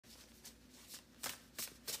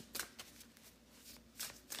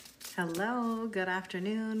Hello, good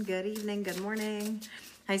afternoon, good evening, good morning.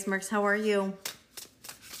 Hi, Smirks, how are you?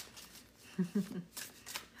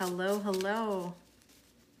 Hello, hello.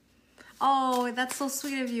 Oh, that's so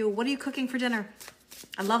sweet of you. What are you cooking for dinner?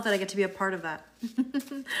 I love that I get to be a part of that.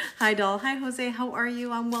 Hi, doll. Hi, Jose. How are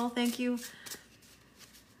you? I'm well, thank you.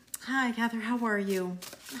 Hi, Catherine. How are you?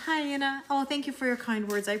 Hi, Anna. Oh, thank you for your kind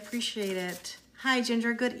words. I appreciate it. Hi,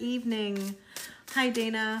 Ginger. Good evening. Hi,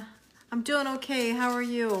 Dana. I'm doing okay. How are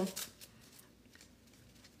you?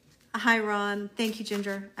 Hi, Ron. Thank you,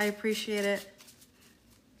 Ginger. I appreciate it.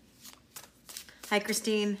 Hi,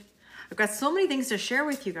 Christine. I've got so many things to share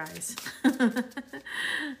with you guys.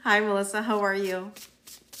 Hi, Melissa. How are you?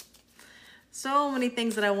 So many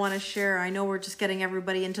things that I want to share. I know we're just getting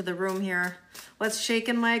everybody into the room here. What's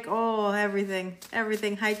shaking, Mike? Oh, everything.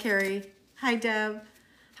 Everything. Hi, Carrie. Hi, Deb.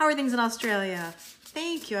 How are things in Australia?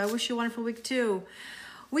 Thank you. I wish you a wonderful week, too.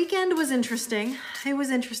 Weekend was interesting. It was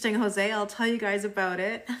interesting, Jose. I'll tell you guys about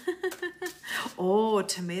it. Oh,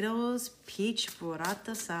 tomatoes, peach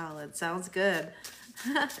burrata salad. Sounds good.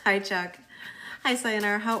 Hi, Chuck. Hi,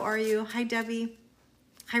 Sayonara. How are you? Hi, Debbie.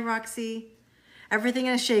 Hi, Roxy. Everything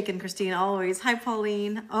is shaken, Christine, always. Hi,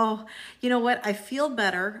 Pauline. Oh, you know what? I feel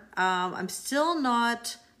better. I'm still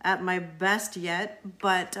not at my best yet,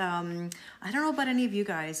 but I don't know about any of you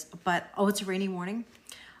guys, but oh, it's a rainy morning.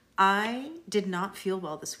 I did not feel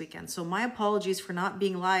well this weekend, so my apologies for not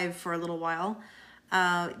being live for a little while.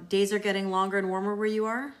 Days are getting longer and warmer where you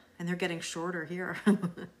are, and they're getting shorter here.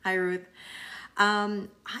 Hi, Ruth. I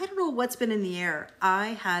don't know what's been in the air. I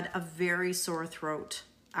had a very sore throat,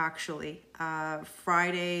 actually.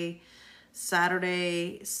 Friday,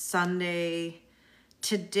 Saturday, Sunday.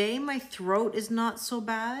 Today, my throat is not so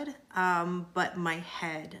bad, but my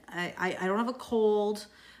head. I don't have a cold,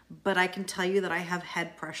 but I can tell you that I have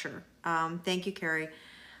head pressure. Thank you, Carrie.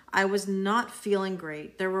 I was not feeling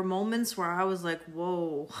great. There were moments where I was like,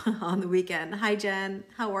 whoa, on the weekend. Hi, Jen.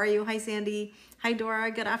 How are you? Hi, Sandy. Hi,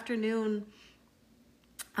 Dora. Good afternoon.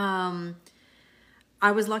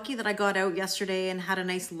 I was lucky that I got out yesterday and had a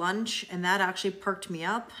nice lunch, and that actually perked me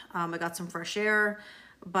up. I got some fresh air,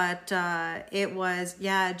 but it was,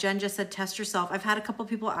 yeah, Jen just said, test yourself. I've had a couple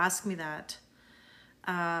people ask me that.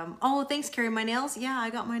 Oh, thanks, Carrie. My nails? Yeah, I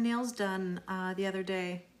got my nails done the other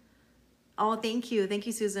day. Oh, thank you. Thank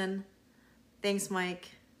you, Susan. Thanks, Mike.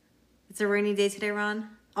 It's a rainy day today, Ron.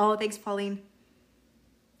 Oh, thanks, Pauline.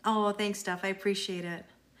 Oh, thanks, Steph. I appreciate it.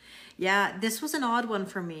 Yeah, this was an odd one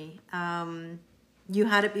for me. You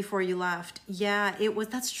had it before you left. Yeah, it was.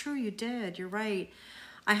 That's true. You did. You're right.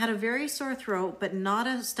 I had a very sore throat, but not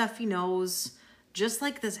a stuffy nose, just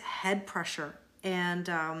like this head pressure. And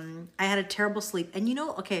I had a terrible sleep. And you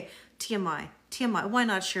know, okay, TMI, why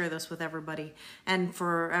not share this with everybody and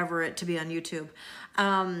forever it to be on YouTube?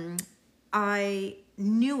 I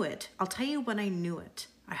knew it. I'll tell you when I knew it.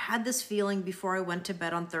 I had this feeling before I went to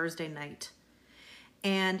bed on Thursday night.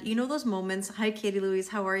 And you know those moments, hi Katie Louise,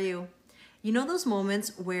 how are you? You know those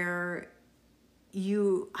moments where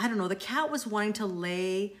I don't know, the cat was wanting to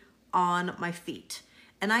lay on my feet.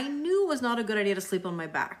 And I knew it was not a good idea to sleep on my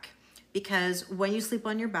back, because when you sleep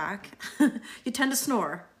on your back, you tend to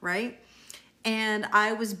snore, right? And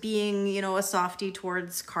I was being, you know, a softie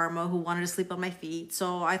towards Karma who wanted to sleep on my feet.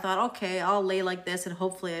 So I thought, okay, I'll lay like this and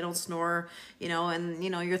hopefully I don't snore, you know, and,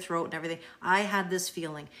 you know, your throat and everything. I had this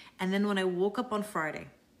feeling. And then when I woke up on Friday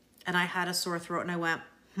and I had a sore throat and I went,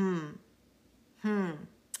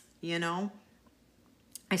 you know,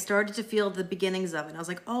 I started to feel the beginnings of it. I was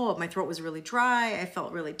like, oh, my throat was really dry. I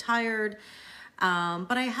felt really tired.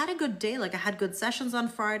 But I had a good day. Like I had good sessions on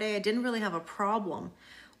Friday. I didn't really have a problem.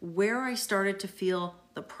 Where I started to feel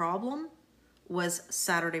the problem was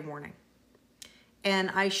Saturday morning. And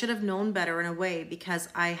I should have known better in a way, because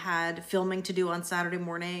I had filming to do on Saturday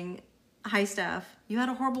morning. Hi, Steph. You had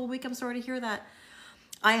a horrible week. I'm sorry to hear that.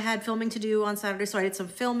 I had filming to do on Saturday, so I did some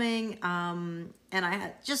filming. And I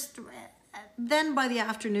had just, then by the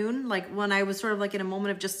afternoon, like when I was sort of like in a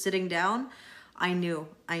moment of just sitting down, I knew.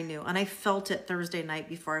 And I felt it Thursday night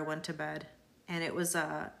before I went to bed. And it was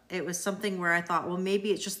something where I thought, well,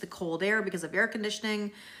 maybe it's just the cold air because of air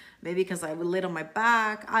conditioning, maybe because I laid on my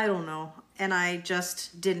back, I don't know. And I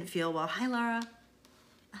just didn't feel well. Hi, Laura.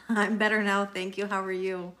 I'm better now, thank you. How are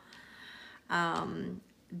you?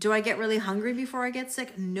 Do I get really hungry before I get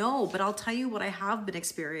sick? No, but I'll tell you what I have been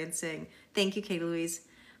experiencing. Thank you, Kate Louise.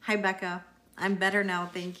 Hi, Becca. I'm better now,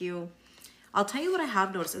 thank you. I'll tell you what I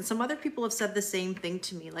have noticed, and some other people have said the same thing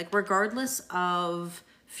to me, like regardless of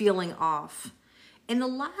feeling off. In the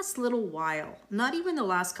last little while, not even the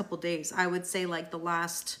last couple days, I would say like the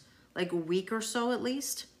last like week or so at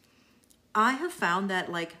least, I have found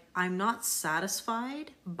that like I'm not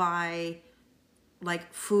satisfied by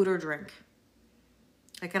like food or drink.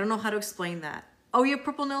 Like I don't know how to explain that. Oh, you have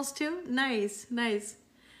purple nails too? Nice, nice.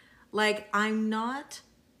 Like I'm not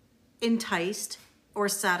enticed or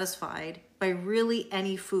satisfied by really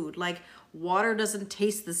any food. Like water doesn't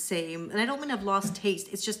taste the same. And I don't mean I've lost taste.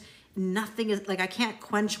 It's just nothing is like I can't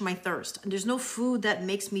quench my thirst. And there's no food that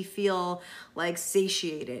makes me feel like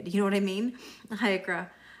satiated. You know what I mean? Hi, Ikra.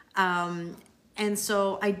 And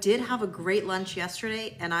so I did have a great lunch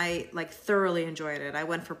yesterday and I like thoroughly enjoyed it. I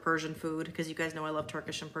went for Persian food because you guys know I love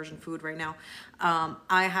Turkish and Persian food right now.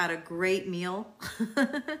 I had a great meal.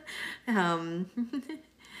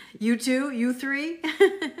 You too? You three?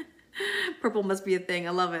 Purple must be a thing.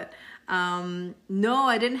 I love it. No,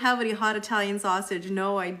 I didn't have any hot Italian sausage.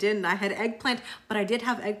 No, I didn't. I had eggplant, but I did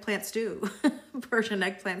have eggplant stew. Persian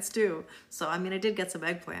eggplant stew. So, I mean, I did get some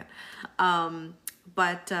eggplant.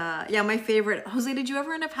 Yeah, my favorite. Jose, did you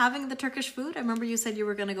ever end up having the Turkish food? I remember you said you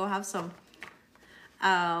were going to go have some.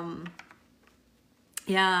 Yeah,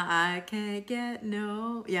 I can't get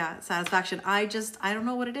no. Yeah, satisfaction. I don't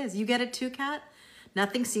know what it is. You get it too, Kat?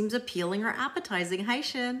 Nothing seems appealing or appetizing. Hi,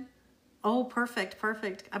 Shin. Oh, perfect,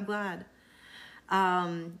 perfect. I'm glad.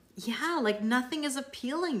 Yeah, like nothing is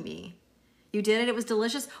appealing me. You did it. It was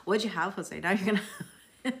delicious. What'd you have, Jose? Now you're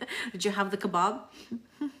gonna. Did you have the kebab?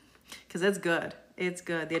 Because it's good. It's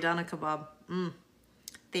good. The Adana kebab.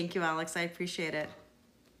 Thank you, Alex. I appreciate it.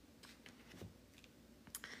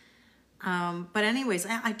 But anyways,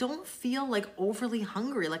 I don't feel like overly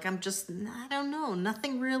hungry. Like I'm just, I don't know,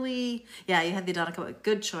 nothing really. Yeah, you had the Adana kebab.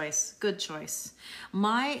 Good choice. Good choice.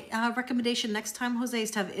 My recommendation next time, Jose,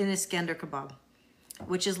 is to have an Iskender kebab,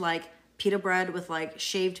 which is like pita bread with like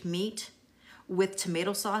shaved meat with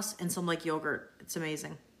tomato sauce and some like yogurt. It's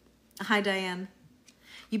amazing. Hi, Diane.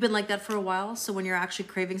 You've been like that for a while. So when you're actually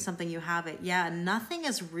craving something, you have it. Yeah, nothing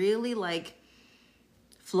is really like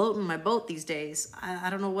floating my boat these days. I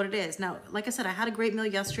don't know what it is. Now, like I said, I had a great meal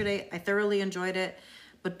yesterday. I thoroughly enjoyed it.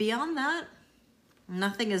 But beyond that,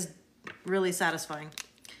 nothing is really satisfying.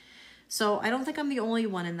 So I don't think I'm the only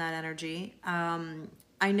one in that energy.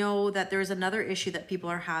 I know that there's another issue that people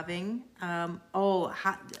are having.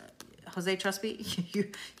 Jose, trust me,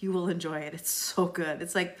 you will enjoy it. It's so good.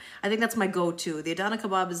 It's like, I think that's my go-to. The Adana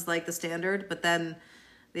kebab is like the standard, but then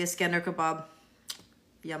the Iskender kebab,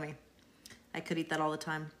 yummy. I could eat that all the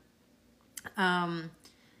time.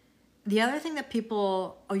 The other thing that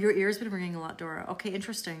people, oh, your ear's been ringing a lot, Dora. Okay,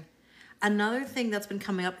 interesting. Another thing that's been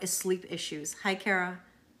coming up is sleep issues. Hi, Kara.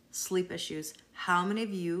 Sleep issues. How many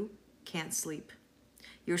of you can't sleep?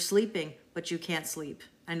 You're sleeping, but you can't sleep.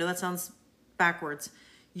 I know that sounds backwards.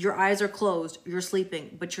 Your eyes are closed, you're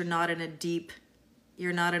sleeping, but you're not in a deep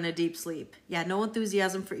sleep. Yeah, no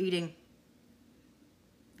enthusiasm for eating.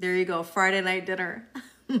 There you go, Friday night dinner.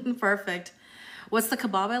 Perfect. What's the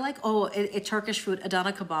kebab I like? Oh, a Turkish food,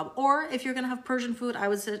 Adana kebab. Or if you're gonna have Persian food, I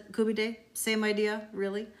would say kubide. Same idea,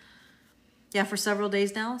 really. Yeah, for several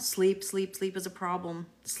days now, sleep is a problem.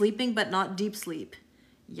 Sleeping, but not deep sleep.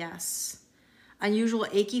 Yes. Unusual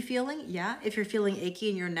achy feeling, yeah. If you're feeling achy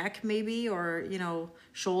in your neck maybe, or, you know,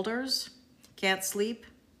 shoulders, can't sleep.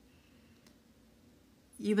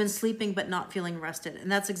 You've been sleeping but not feeling rested.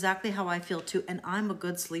 And that's exactly how I feel too. And I'm a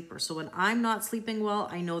good sleeper. So when I'm not sleeping well,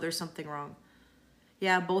 I know there's something wrong.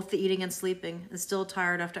 Yeah, both the eating and sleeping. And still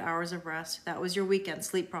tired after hours of rest. That was your weekend,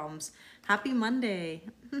 sleep problems. Happy Monday.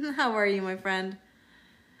 How are you, my friend?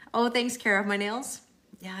 Oh, thanks, Kara. My nails?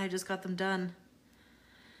 Yeah, I just got them done.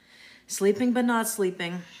 Sleeping but not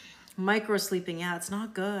sleeping. Micro sleeping, yeah, it's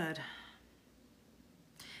not good.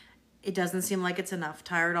 It doesn't seem like it's enough.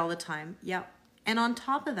 Tired all the time. Yep. And on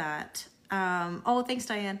top of that, oh, thanks,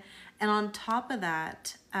 Diane. And on top of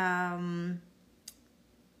that,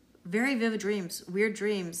 very vivid dreams, weird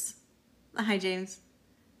dreams. Hi, James.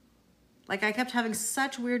 Like I kept having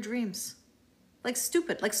such weird dreams. Like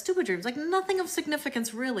stupid dreams, like nothing of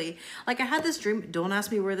significance really. Like I had this dream, don't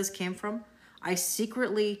ask me where this came from. I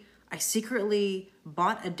secretly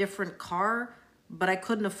bought a different car, but I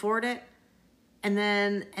couldn't afford it. And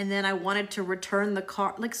then I wanted to return the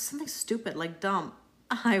car, like something stupid, like dumb.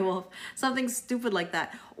 Something stupid like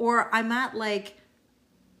that. Or I'm at an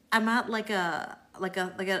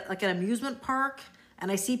amusement park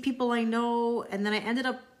and I see people I know, and then I ended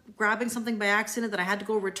up grabbing something by accident that I had to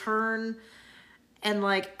go return. And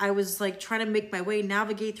like, I was like trying to make my way,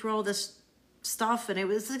 navigate through all this stuff, and it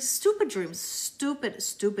was like stupid dreams,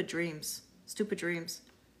 stupid dreams.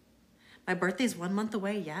 My birthday's 1 month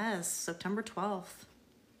away. Yes, September 12th.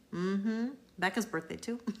 Becca's birthday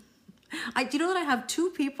too. Do you know that I have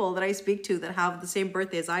 2 people that I speak to that have the same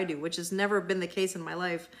birthday as I do, which has never been the case in my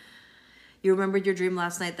life. You remembered your dream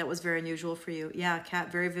last night that was very unusual for you. Yeah,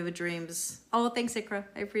 Kat, very vivid dreams. Oh, thanks, Ikra.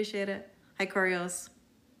 I appreciate it. Hi, Corios.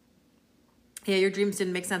 Yeah, your dreams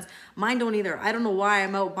didn't make sense. Mine don't either. I don't know why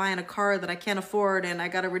I'm out buying a car that I can't afford and I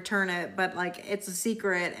got to return it, but like it's a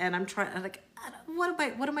secret and I'm trying, like, what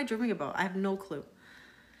am I dreaming about? I have no clue.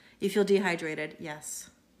 You feel dehydrated. Yes.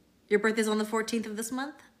 Your birthday's on the 14th of this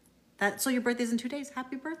month? So your birthday's in 2 days.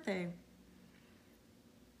 Happy birthday.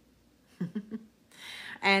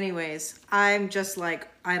 Anyways, I'm just like,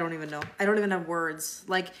 I don't even know. I don't even have words.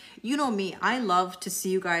 Like, you know me, I love to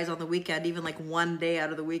see you guys on the weekend, even like one day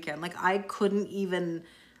out of the weekend. Like I didn't even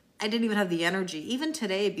have the energy. Even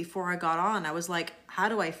today, before I got on, I was like, how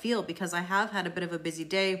do I feel? Because I have had a bit of a busy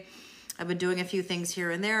day. I've been doing a few things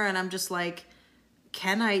here and there, and I'm just like,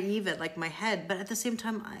 can I even, like my head, but at the same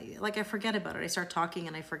time, I forget about it. I start talking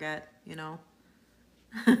and I forget, you know.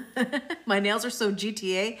 My nails are so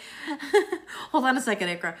GTA. Hold on a second,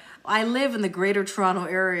 Ikra. I live in the Greater Toronto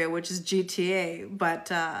area, which is GTA,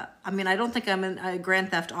 but I mean, I don't think I'm in a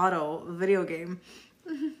Grand Theft Auto video game.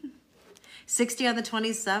 60 on the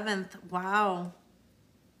 27th. Wow.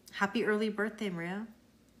 Happy early birthday, Maria.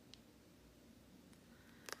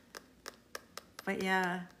 But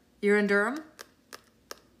yeah, you're in Durham?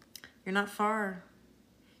 You're not far.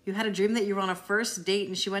 You had a dream that you were on a first date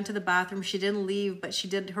and she went to the bathroom. She didn't leave, but she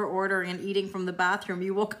did her ordering and eating from the bathroom.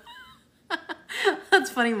 You woke up. That's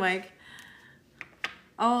funny, Mike.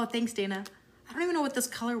 Oh, thanks, Dana. I don't even know what this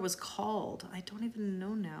color was called. I don't even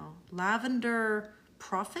know now. Lavender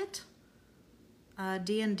Prophet?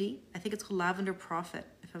 D&D? I think it's called Lavender Prophet,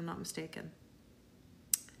 if I'm not mistaken.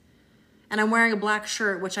 And I'm wearing a black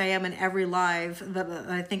shirt, which I am in every live that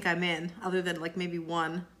I think I'm in, other than like maybe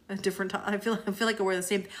one. A different top. I feel like I wear the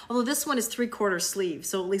same, although this one is 3/4 sleeve,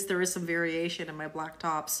 so at least there is some variation in my black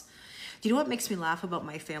tops. Do you know what makes me laugh about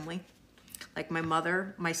my family? Like my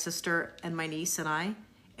mother, my sister, and my niece and I,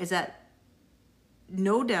 is that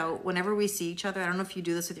no doubt whenever we see each other, I don't know if you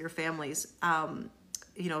do this with your families,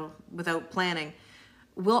 you know, without planning,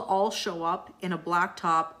 we'll all show up in a black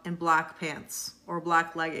top and black pants or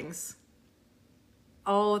black leggings.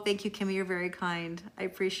 Oh, thank you, Kimmy. You're very kind. I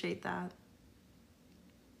appreciate that.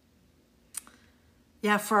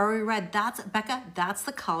 Yeah, Ferrari red. That's, Becca, that's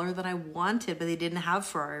the color that I wanted, but they didn't have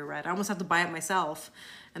Ferrari red. I almost have to buy it myself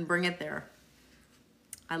and bring it there.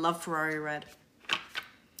 I love Ferrari red.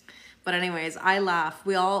 But anyways, I laugh.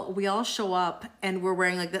 We all show up and we're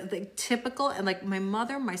wearing like the typical, and like my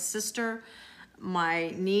mother, my sister, my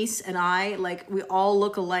niece, and I, like we all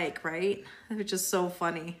look alike, right? Which is so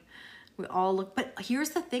funny. We all look, but here's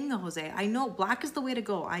the thing though, Jose. I know black is the way to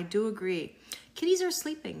go. I do agree. Kitties are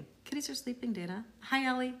sleeping. Kitties are sleeping, Dana. Hi,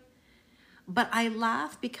 Ellie. But I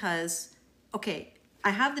laugh because, okay,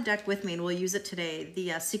 I have the deck with me and we'll use it today.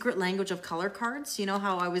 The Secret Language of Color cards. You know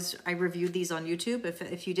how I reviewed these on YouTube?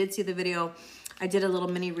 If you did see the video, I did a little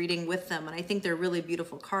mini reading with them, and I think they're really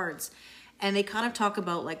beautiful cards. And they kind of talk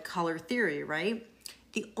about like color theory, right?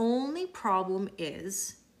 The only problem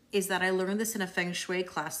is that I learned this in a Feng Shui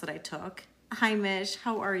class that I took. Hi, Mish.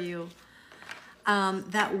 How are you?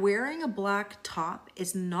 That wearing a black top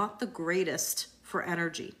is not the greatest for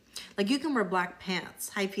energy. Like you can wear black pants.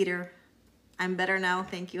 Hi, Peter. I'm better now.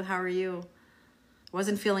 Thank you. How are you?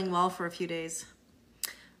 Wasn't feeling well for a few days.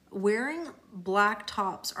 Wearing black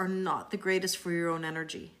tops are not the greatest for your own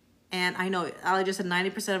energy. And I know, Ali just said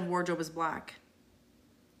 90% of wardrobe is black.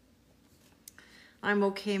 I'm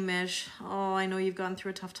okay, Mish. Oh, I know you've gone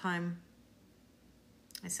through a tough time.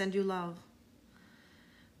 I send you love.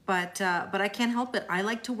 But I can't help it. I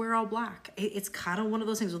like to wear all black. It's kind of one of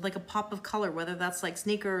those things with like a pop of color, whether that's like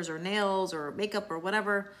sneakers or nails or makeup or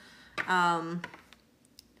whatever.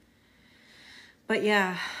 But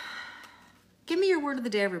yeah, give me your word of the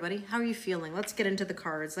day, everybody. How are you feeling? Let's get into the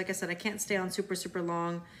cards. Like I said, I can't stay on super, super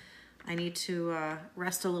long. I need to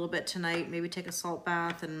rest a little bit tonight, maybe take a salt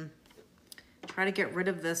bath and try to get rid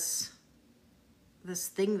of this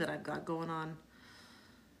thing that I've got going on.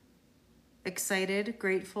 Excited,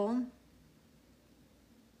 grateful.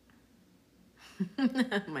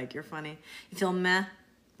 Mike, you're funny. You feel meh?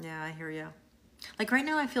 Yeah, I hear you. Like right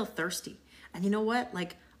now I feel thirsty. And you know what?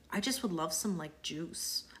 Like I just would love some like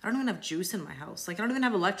juice. I don't even have juice in my house. Like I don't even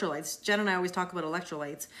have electrolytes. Jen and I always talk about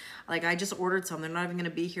electrolytes. Like I just ordered some. They're not even going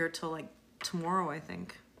to be here till like tomorrow, I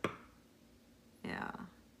think. Yeah.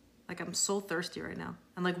 Like I'm so thirsty right now.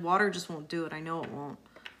 And like water just won't do it. I know it won't.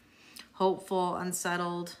 Hopeful,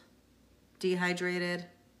 unsettled, dehydrated.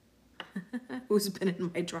 Who's been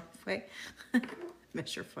in my driveway?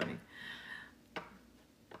 Miss, you're funny.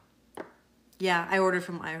 Yeah, I ordered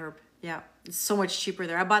from iHerb. Yeah, it's so much cheaper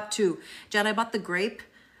there. I bought two. Jen, I bought the grape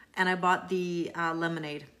and I bought the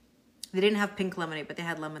lemonade. They didn't have pink lemonade, but they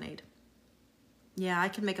had lemonade. Yeah, I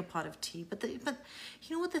can make a pot of tea. But you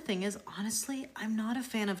know what the thing is? Honestly, I'm not a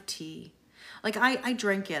fan of tea. Like, I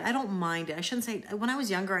drink it. I don't mind it. I shouldn't say, when I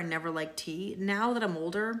was younger, I never liked tea. Now that I'm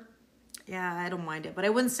older, yeah, I don't mind it. But I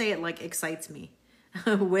wouldn't say it, like, excites me.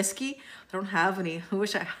 Whiskey? I don't have any. I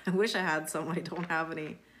wish I had some. I don't have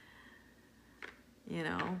any. You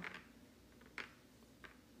know.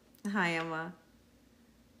 Hi, Emma.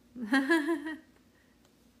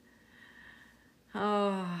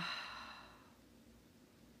 Oh.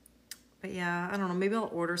 But yeah, I don't know. Maybe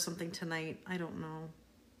I'll order something tonight. I don't know.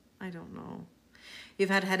 I don't know.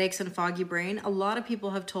 You've had headaches and foggy brain. A lot of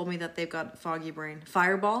people have told me that they've got foggy brain.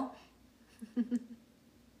 Fireball?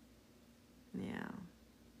 Yeah.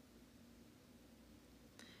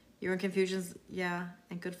 You're in confusions? Yeah.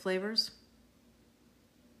 And good flavors?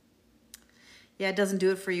 Yeah, it doesn't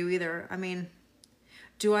do it for you either. I mean,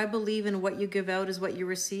 do I believe in what you give out is what you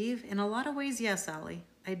receive? In a lot of ways, yes, Allie.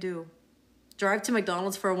 I do. Drive to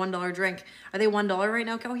McDonald's for a $1 drink. Are they $1 right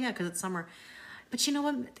now? Oh, yeah, because it's summer. But you know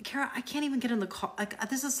what, Kara? I can't even get in the car. Like,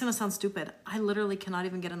 this is going to sound stupid. I literally cannot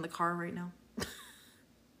even get in the car right now.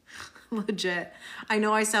 Legit. I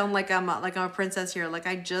know I sound like I'm a princess here. Like,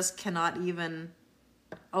 I just cannot even...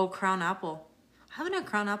 Oh, Crown Apple. I haven't had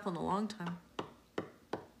Crown Apple in a long time.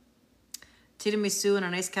 Tiramisu and a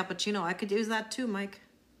nice cappuccino. I could use that too, Mike.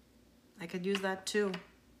 I could use that too.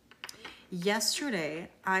 Yesterday,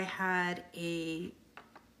 I had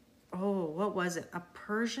what was it? A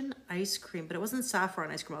Persian ice cream, but it wasn't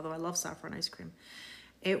saffron ice cream, although I love saffron ice cream.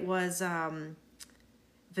 It was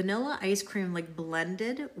vanilla ice cream, like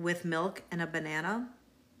blended with milk and a banana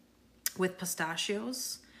with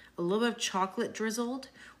pistachios, a little bit of chocolate drizzled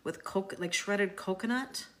with like shredded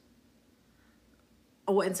coconut.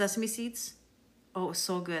 Oh, and sesame seeds. Oh, it was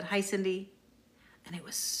so good. Hi, Cindy. And it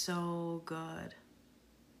was so good.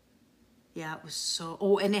 Yeah, it was so...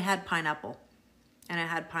 Oh, and it had pineapple. I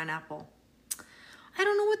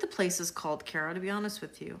don't know what the place is called, Kara, to be honest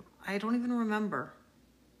with you. I don't even remember.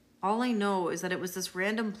 All I know is that it was this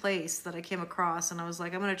random place that I came across, and I was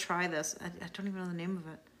like, I'm going to try this. I don't even know the name of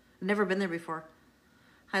it. I've never been there before.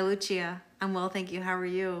 Hi, Lucia. I'm well, thank you. How are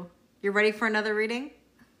you? You're ready for another reading?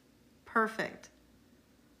 Perfect.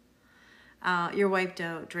 You're wiped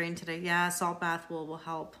out, drained today. Yeah, salt bath will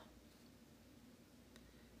help.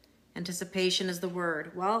 Anticipation is the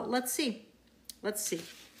word. Well, let's see. Let's see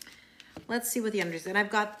what the energy is. And I've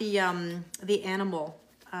got the animal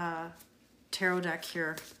tarot deck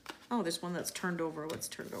here. Oh, there's one that's turned over. Let's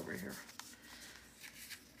turn it over here.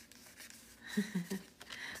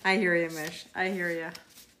 I hear you, Mish. I hear you.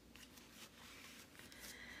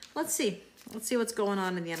 Let's see. Let's see what's going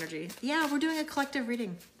on in the energy. Yeah, we're doing a collective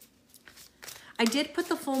reading. I did put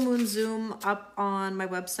the full moon Zoom up on my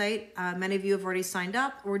website. Many of you have already signed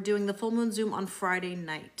up. We're doing the full moon Zoom on Friday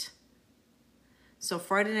night. So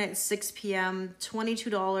Friday night at 6 p.m.,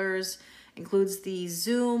 $22, includes the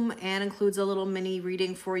Zoom and includes a little mini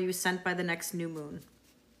reading for you sent by the next new moon.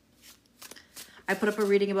 I put up a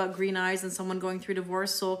reading about green eyes and someone going through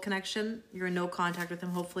divorce, soul connection. You're in no contact with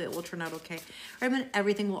them. Hopefully it will turn out okay. I mean,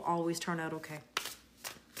 everything will always turn out okay.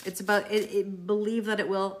 It's about, believe that it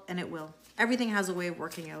will, and it will. Everything has a way of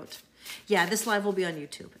working out. Yeah, this live will be on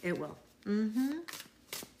YouTube. It will.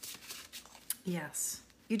 Yes.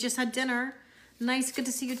 You just had dinner. Nice. Good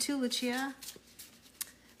to see you too, Lucia.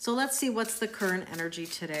 So let's see what's the current energy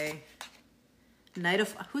today.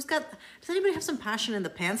 Does anybody have some passion in the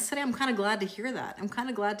pants today? I'm kind of glad to hear that. I'm kind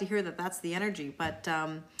of glad to hear that that's the energy. But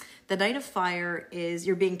the Knight of Fire is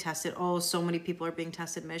you're being tested. Oh, so many people are being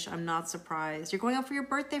tested, Mish. I'm not surprised. You're going out for your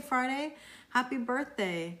birthday Friday? Happy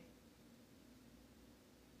birthday.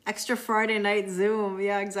 Extra Friday night Zoom.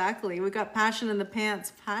 Yeah, exactly. We got passion in the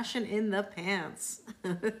pants. Passion in the pants.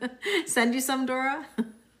 Send you some, Dora?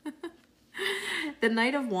 The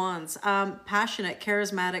Knight of Wands. Passionate,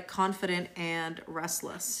 charismatic, confident, and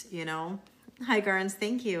restless, you know? Hi, Garns.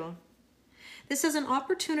 Thank you. This is an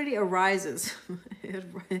opportunity arises.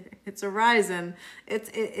 It's arising.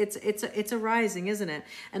 It's arising, isn't it?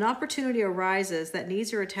 An opportunity arises that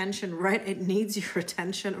needs your attention it needs your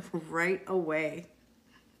attention right away.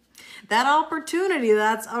 That opportunity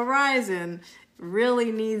that's arising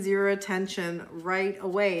really needs your attention right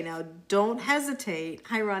away. Now, don't hesitate.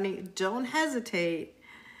 Hi, Ronnie. Don't hesitate.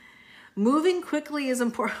 Moving quickly is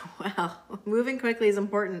important. Well, moving quickly is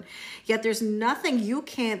important. Yet there's nothing you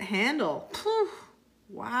can't handle.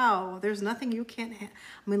 Wow, there's nothing you can't handle.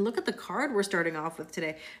 I mean, look at the card we're starting off with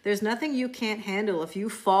today. There's nothing you can't handle if you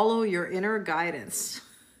follow your inner guidance.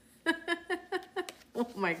 Oh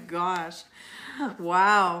my gosh.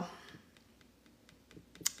 Wow.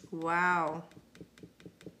 Wow.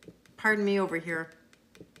 Pardon me over here.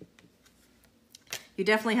 You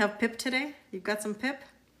definitely have pip today? You've got some pip?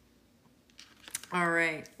 All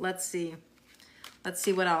right, let's see. Let's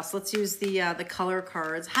see what else. Let's use the color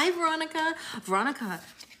cards. Hi, Veronica. Veronica,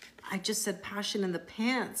 I just said passion in the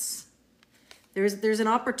pants. There's an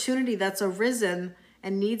opportunity that's arisen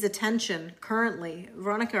and needs attention currently.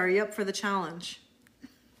 Veronica, are you up for the challenge?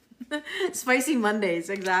 Spicy Mondays,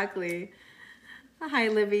 exactly. Hi,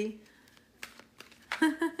 Libby.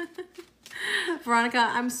 Veronica,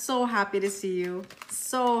 I'm so happy to see you.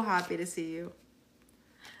 So happy to see you.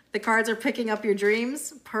 The cards are picking up your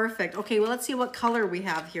dreams. Perfect. Okay, well, let's see what color we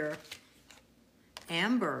have here.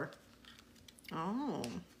 Amber. Oh.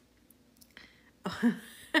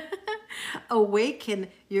 Awaken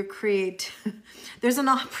your There's an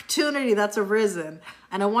opportunity that's arisen,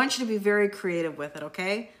 and I want you to be very creative with it,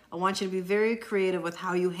 okay? I want you to be very creative with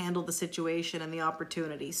how you handle the situation and the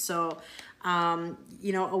opportunity. So,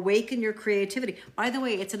 you know, awaken your creativity. By the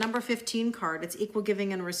way, it's a number 15 card. It's equal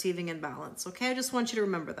giving and receiving in balance, okay? I just want you to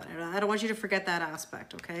remember that. I don't want you to forget that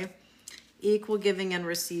aspect, okay? Equal giving and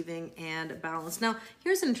receiving and balance. Now,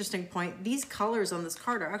 here's an interesting point. These colors on this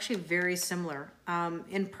card are actually very similar.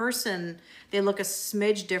 In person, they look a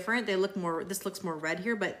smidge different. They look more, this looks more red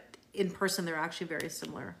here, but in person, they're actually very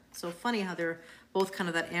similar. So funny how they're both kind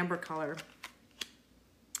of that amber color.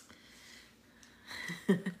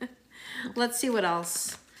 Let's see what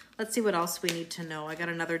else. Let's see what else we need to know. I got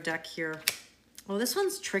another deck here. Oh, this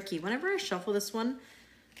one's tricky. Whenever I shuffle this one,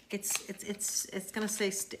 it's gonna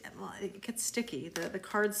say well, it gets sticky. The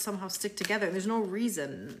cards somehow stick together. There's no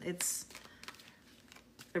reason.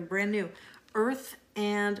 They're brand new. Earth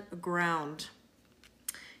and ground.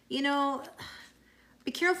 You know,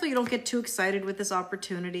 be careful you don't get too excited with this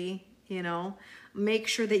opportunity. You know, make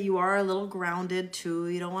sure that you are a little grounded too.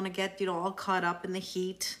 You don't want to get, you know, all caught up in the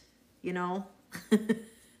heat. You know,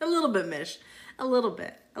 a little bit, Mish, a little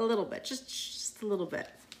bit, just a little bit.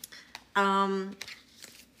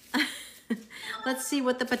 Let's see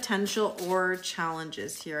what the potential or challenge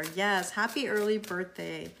is here. Yes, happy early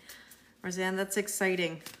birthday, Roseanne. That's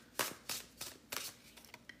exciting.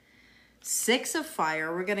 6 of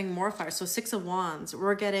fire. We're getting more fire. So 6 of wands.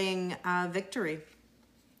 We're getting victory.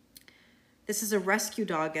 This is a rescue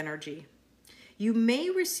dog energy. You may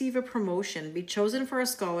receive a promotion, be chosen for a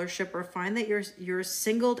scholarship, or find that you're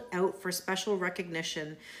singled out for special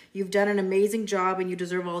recognition. You've done an amazing job and you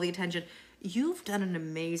deserve all the attention. You've done an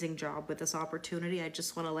amazing job with this opportunity. I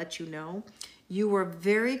just want to let you know. You were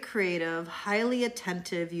very creative, highly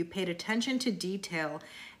attentive. You paid attention to detail,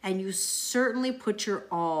 and you certainly put your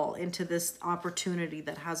all into this opportunity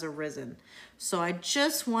that has arisen. So I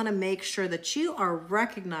just want to make sure that you are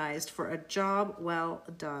recognized for a job well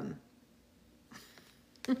done.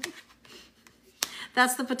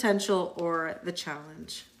 That's the potential or the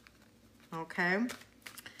challenge. Okay.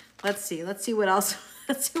 Let's see what else.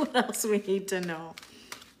 Let's see what else we need to know.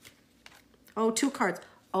 Oh, 2 cards.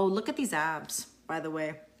 Oh, look at these abs, by the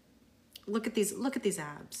way. Look at these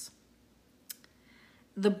abs.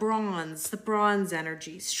 The bronze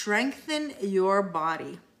energy. Strengthen your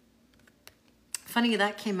body. Funny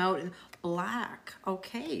that came out in black.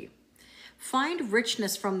 Okay. Find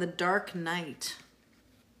richness from the dark night.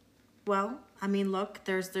 Well, I mean, look,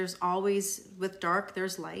 there's always, with dark,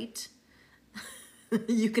 there's light.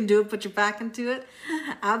 You can do it, put your back into it.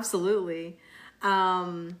 Absolutely.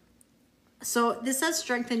 So this says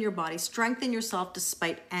strengthen your body, strengthen yourself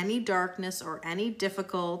despite any darkness or any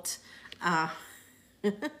difficult.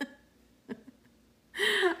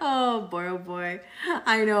 Oh boy.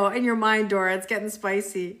 I know. In your mind, Dora, it's getting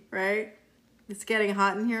spicy, right? It's getting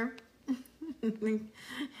hot in here.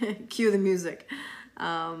 Cue the music.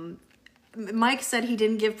 Mike said he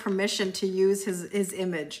didn't give permission to use his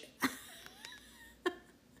image.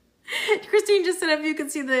 Christine just said, if you could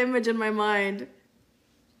see the image in my mind.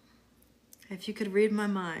 If you could read my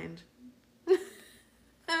mind.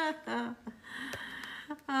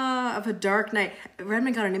 Of a dark night.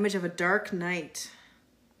 Redmond got an image of a dark night.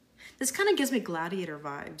 This kind of gives me gladiator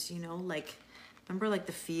vibes, you know, like, remember like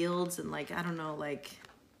the fields and like, I don't know.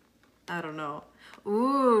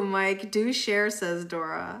 Ooh, Mike, do share, says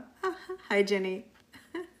Dora. Hi, Jenny.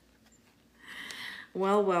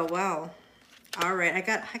 Well. All right, I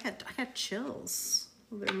got chills.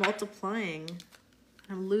 They're multiplying.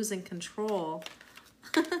 I'm losing control.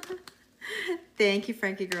 Thank you,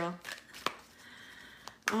 Frankie girl.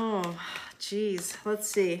 Oh, geez. Let's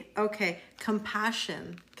see. Okay,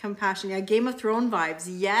 compassion. Yeah, Game of Thrones vibes.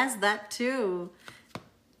 Yes, that too.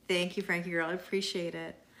 Thank you, Frankie girl. I appreciate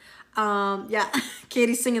it. Yeah,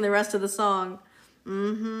 Katie's singing the rest of the song.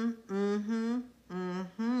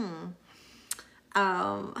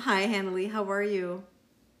 Hi, Hanley. How are you?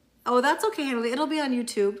 Oh, that's okay, Hanley. It'll be on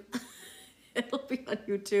YouTube. It'll be on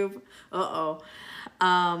YouTube. Uh-oh.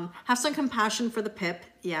 Have some compassion for the pip.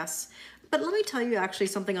 Yes. But let me tell you actually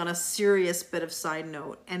something on a serious bit of side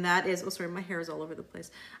note. And that is, oh, sorry, my hair is all over the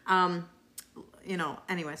place. You know,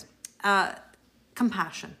 anyways,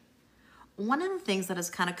 compassion. One of the things that has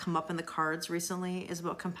kind of come up in the cards recently is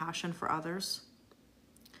about compassion for others.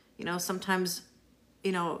 You know, sometimes,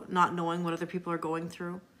 you know, not knowing what other people are going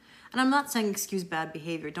through. And I'm not saying excuse bad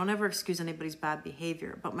behavior. Don't ever excuse anybody's bad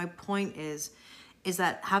behavior. But my point is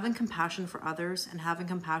that having compassion for others and having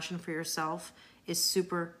compassion for yourself is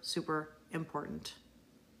super, super important.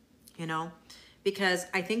 You know, because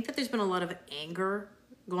I think that there's been a lot of anger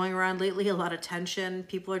going around lately, a lot of tension.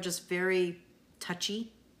 People are just very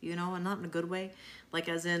touchy, you know, and not in a good way. Like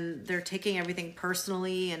as in they're taking everything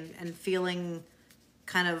personally and feeling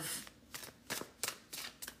kind of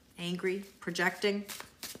angry, projecting,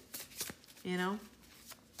 you know?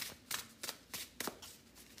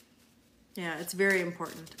 Yeah, it's very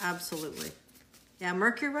important. Absolutely. Yeah,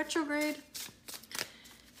 Mercury retrograde.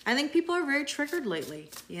 I think people are very triggered lately,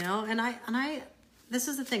 you know? And I this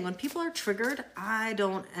is the thing. When people are triggered, I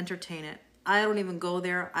don't entertain it. I don't even go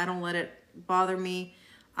there. I don't let it bother me.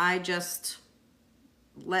 I just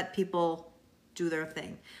let people do their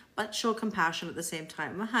thing, but show compassion at the same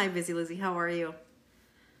time. Hi, Busy Lizzie. How are you?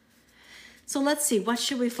 So let's see. What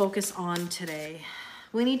should we focus on today?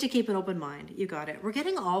 We need to keep an open mind. You got it. We're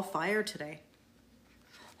getting all fire today.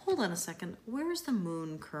 Hold on a second. Where is the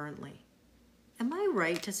moon currently? Am I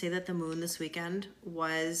right to say that the moon this weekend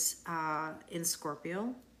was in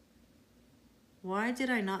Scorpio? Why did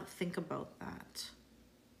I not think about that?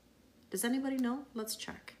 Does anybody know? Let's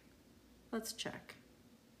check. Let's check.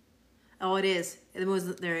 Oh, it is. The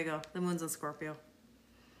moon's, there you go. The moon's in Scorpio.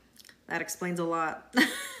 That explains a lot.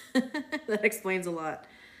 That explains a lot.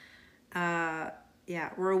 Yeah,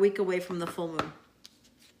 we're a week away from the full moon,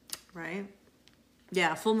 right?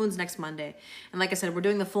 Yeah, full moon's next Monday. And like I said, we're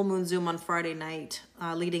doing the full moon Zoom on Friday night,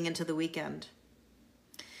 leading into the weekend.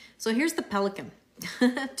 So here's the Pelican,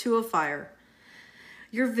 Two of Fire.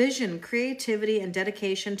 Your vision, creativity, and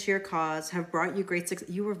dedication to your cause have brought you great success.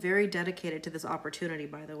 You were very dedicated to this opportunity,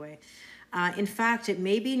 by the way. In fact, it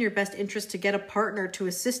may be in your best interest to get a partner to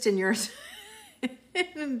assist in your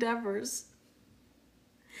endeavors.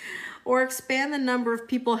 Or expand the number of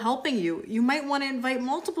people helping you. You might want to invite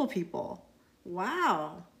multiple people.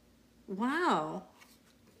 Wow. Wow.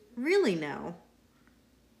 Really now?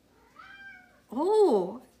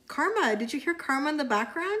 Oh, Karma. Did you hear Karma in the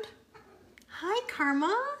background? Hi,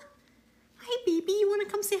 Karma. Hi, baby. You want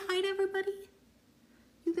to come say hi to everybody?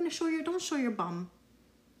 You're going to show your... Don't show your bum.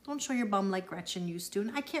 Don't show your bum like Gretchen used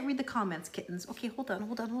to. I can't read the comments, kittens. Okay, hold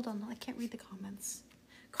on. I can't read the comments.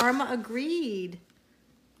 Karma agreed.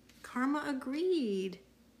 Karma agreed.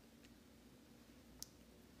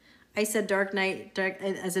 I said Dark Knight,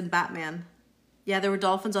 as in Batman. Yeah, there were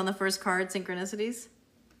dolphins on the first card, synchronicities.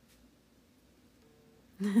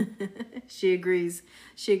 She agrees.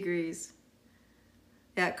 She agrees.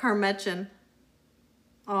 Yeah, Carmetchen.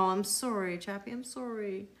 Oh, I'm sorry, Chappie. I'm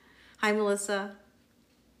sorry. Hi, Melissa.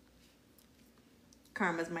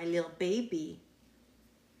 Karma's my little baby.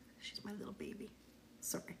 She's my little baby.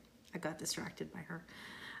 Sorry, I got distracted by her.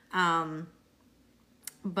 Hi,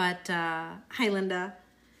 Linda.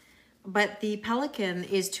 But the Pelican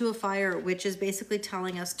is Two of Fire, which is basically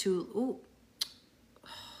telling us to, ooh, I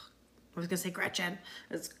was going to say Gretchen.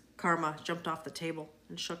 It's Karma jumped off the table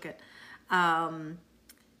and shook it.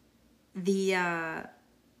 The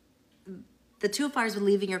Two of Fires were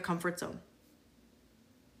leaving your comfort zone.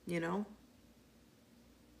 You know?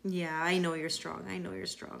 Yeah, I know you're strong. I know you're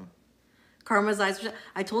strong. Karma's eyes,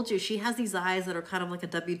 I told you, she has these eyes that are kind of like a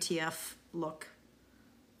WTF look.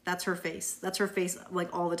 That's her face. That's her face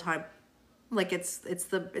like all the time. Like it's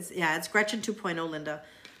Gretchen 2.0, Linda.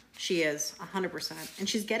 She is 100%. And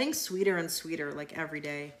she's getting sweeter and sweeter like every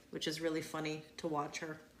day, which is really funny to watch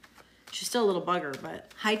her. She's still a little bugger,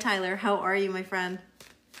 but hi, Tyler. How are you, my friend?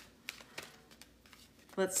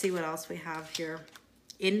 Let's see what else we have here.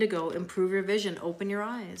 Indigo, improve your vision. Open your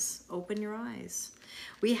eyes. Open your eyes.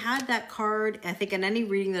 We had that card, I think, in any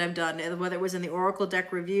reading that I've done, whether it was in the Oracle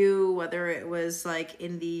deck review, whether it was like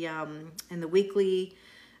in the weekly,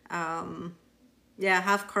 yeah,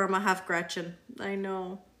 half Karma, half Gretchen. I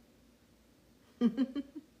know.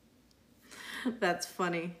 That's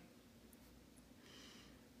funny.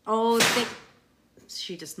 Oh,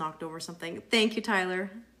 she just knocked over something. Thank you,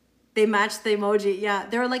 Tyler. They match the emoji. Yeah,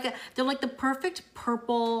 they're like the perfect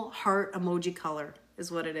purple heart emoji color is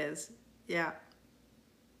what it is. Yeah.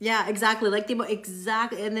 Yeah, exactly. Like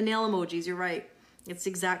exactly, and the nail emojis, you're right. It's the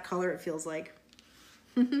exact color it feels like.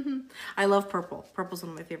 I love purple. Purple's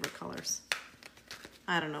one of my favorite colors.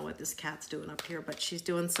 I don't know what this cat's doing up here, but she's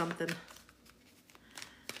doing something.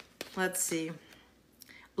 Let's see.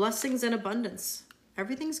 Blessings and abundance.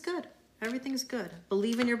 Everything's good. Everything's good.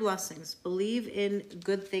 Believe in your blessings. Believe in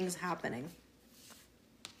good things happening.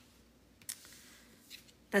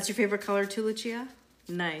 That's your favorite color too, Lucia?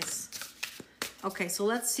 Nice. Okay, so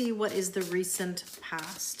let's see what is the recent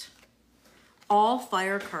past. All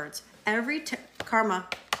fire cards. Karma,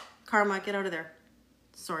 get out of there.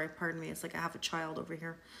 Sorry, pardon me. It's like I have a child over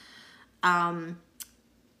here.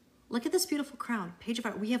 Look at this beautiful crown. Page of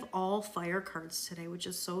Fire. We have all fire cards today, which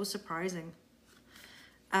is so surprising.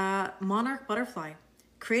 Monarch Butterfly.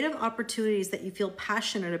 Creative opportunities that you feel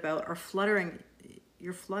passionate about are fluttering.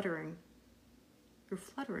 You're fluttering. You're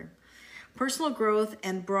fluttering. Personal growth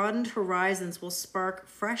and broadened horizons will spark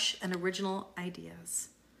fresh and original ideas.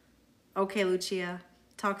 Okay, Lucia.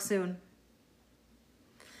 Talk soon.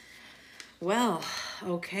 Well,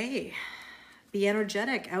 okay. Be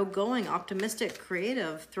energetic, outgoing, optimistic,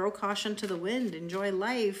 creative. Throw caution to the wind. Enjoy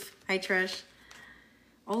life. Hi, Trish.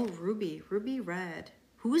 Oh, Ruby. Ruby red.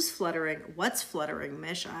 Who's fluttering? What's fluttering,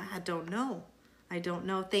 Mish? I don't know. I don't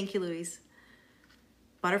know. Thank you, Louise.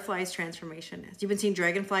 Butterflies transformation. You've been seeing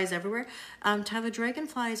dragonflies everywhere. Tyler,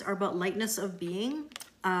 dragonflies are about lightness of being,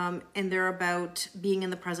 and they're about being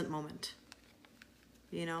in the present moment.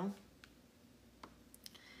 You know?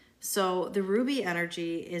 So the ruby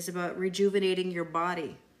energy is about rejuvenating your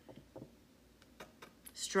body.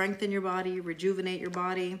 Strengthen your body, rejuvenate your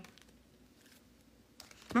body.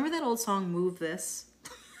 Remember that old song, Move This?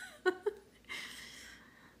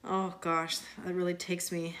 Oh gosh, that really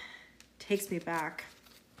takes me back.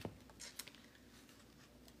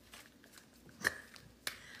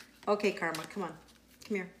 Okay, Karma, come on.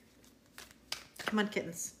 Come here. Come on,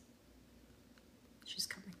 kittens. She's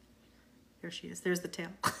coming. There she is. There's the tail.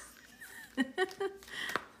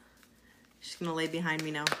 She's gonna lay behind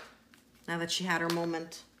me now that she had her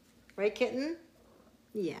moment. Right, kitten?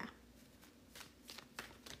 Yeah.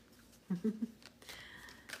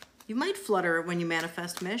 You might flutter when you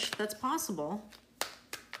manifest, Mish. That's possible.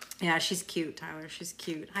 Yeah, she's cute, Tyler. She's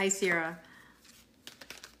cute. Hi, Sierra.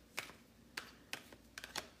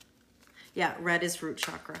 Yeah, red is root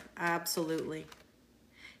chakra. Absolutely.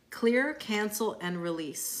 Clear, cancel, and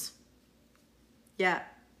release. Yeah.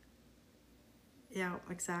 Yeah,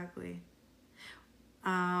 exactly.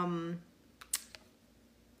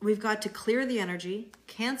 We've got to clear the energy,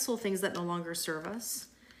 cancel things that no longer serve us,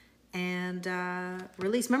 and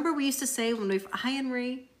release. Remember we used to say when hi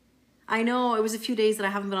Henry, I know it was a few days that I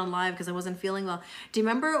haven't been on live because I wasn't feeling well. Do you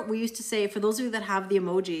remember we used to say, for those of you that have the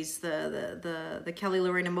emojis, the Kelly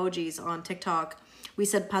Lorraine emojis on TikTok, we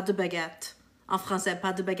said pas de baguette. En français,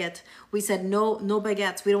 pas de baguette. We said no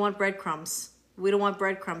baguettes. We don't want breadcrumbs. We don't want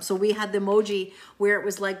breadcrumbs. So we had the emoji where it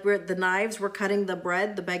was like where the knives were cutting the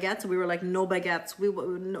bread, the baguettes. We were like, no baguettes.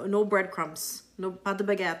 No breadcrumbs. No, pas de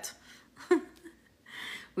baguette.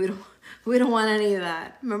 we don't want any of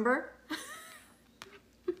that. Remember?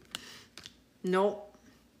 No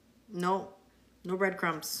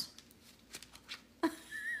breadcrumbs.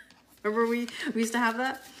 Remember we used to have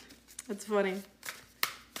that? That's funny.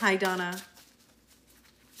 Hi, Donna.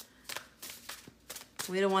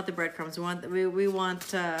 We don't want the breadcrumbs. We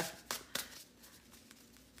want a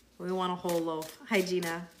whole loaf. Hi,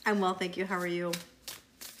 Gina. I'm well, thank you. How are you?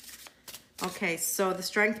 Okay, so the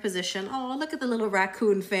strength position. Oh, look at the little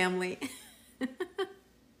raccoon family.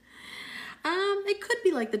 It could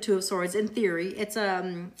be like the Two of Swords in theory. It's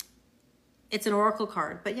an oracle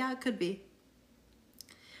card, but yeah, it could be.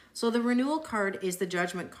 So the renewal card is the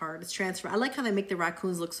judgment card. It's transfer. I like how they make the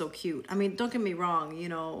raccoons look so cute. I mean, don't get me wrong, you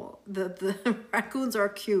know, the raccoons are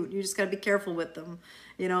cute. You just got to be careful with them,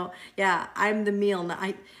 you know. Yeah, I'm the meal.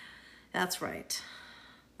 That's right.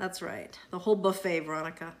 That's right. The whole buffet,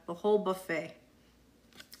 Veronica. The whole buffet.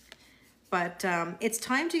 But it's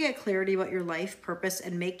time to get clarity about your life purpose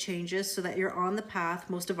and make changes so that you're on the path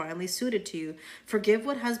most divinely suited to you. Forgive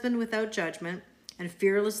what has been without judgment and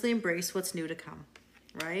fearlessly embrace what's new to come.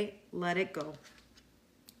 Right? Let it go.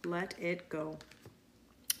 Let it go.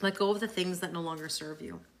 Let go of the things that no longer serve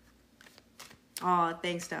you. Oh,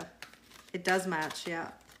 thanks, Steph. It does match,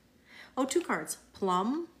 yeah. Oh, 2 cards.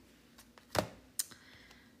 Plum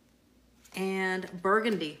and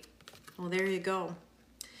Burgundy. Oh, there you go.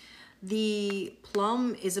 The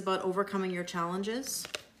plum is about overcoming your challenges.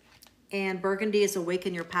 And Burgundy is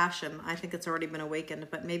awaken your passion. I think it's already been awakened,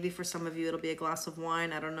 but maybe for some of you it'll be a glass of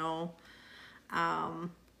wine. I don't know.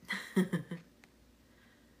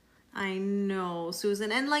 I know,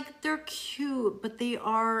 Susan, and like they're cute, but they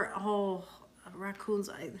are, oh, raccoons,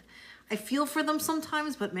 I feel for them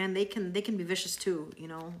sometimes, but man, they can be vicious too, you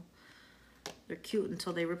know. They're cute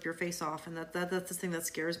until they rip your face off, and that's the thing that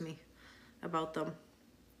scares me about them,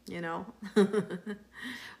 you know.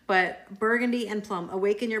 But burgundy and plum,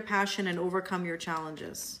 awaken your passion and overcome your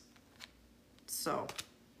challenges. So,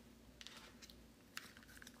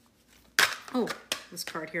 oh, this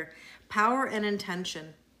card here, power and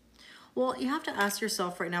intention. Well, you have to ask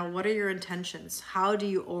yourself right now, what are your intentions? How do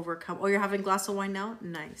you overcome? Oh, you're having a glass of wine now?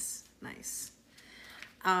 Nice, nice.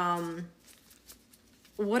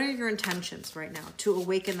 What are your intentions right now to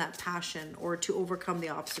awaken that passion or to overcome the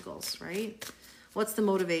obstacles, right? What's the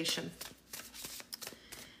motivation?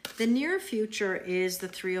 The near future is the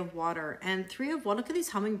Three of Water. And Three of Water, look at these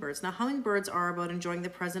hummingbirds. Now, hummingbirds are about enjoying the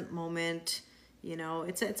present moment. You know,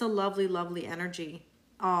 it's a lovely, lovely energy.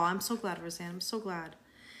 Oh, I'm so glad, Roseanne. I'm so glad.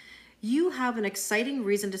 You have an exciting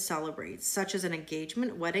reason to celebrate, such as an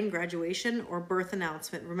engagement, wedding, graduation, or birth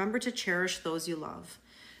announcement. Remember to cherish those you love.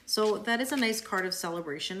 So that is a nice card of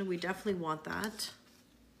celebration. We definitely want that.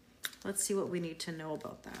 Let's see what we need to know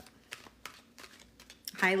about that.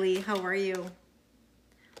 Hi, Lee. How are you?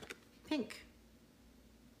 Pink.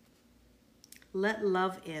 Let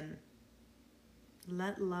love in.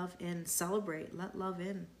 Let love in. Celebrate. Let love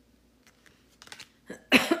in.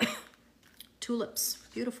 Tulips.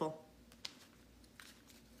 Beautiful.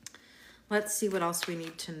 Let's see what else we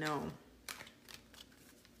need to know.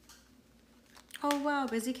 Oh, wow,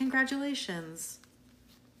 Busy, congratulations.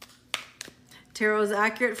 Tarot is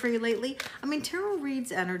accurate for you lately. I mean, tarot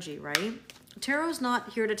reads energy, right? Tarot's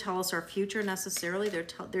not here to tell us our future necessarily.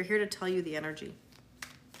 They're here to tell you the energy.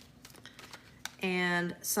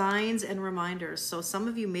 And signs and reminders. So some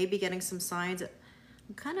of you may be getting some signs.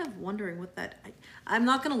 I'm kind of wondering what that... I'm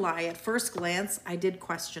not going to lie. At first glance, I did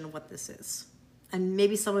question what this is. And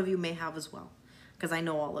maybe some of you may have as well, because I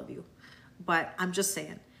know all of you. But I'm just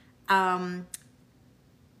saying.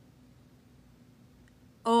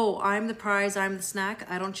 Oh, I'm the prize, I'm the snack.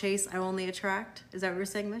 I don't chase, I only attract. Is that what you're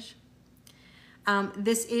saying, Mish?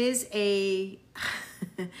 This is a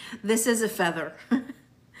this is a feather.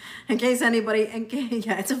 In case anybody,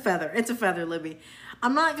 yeah, it's a feather. It's a feather, Libby.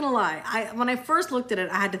 I'm not gonna lie. When I first looked at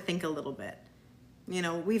it, I had to think a little bit. You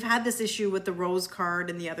know, we've had this issue with the rose card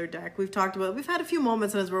in the other deck. We've talked about, we've had a few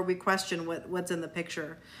moments where we question what's in the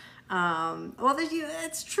picture. Well,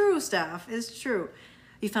 it's true, Steph. It's true.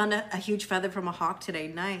 You found a huge feather from a hawk today.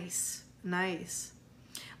 Nice, nice.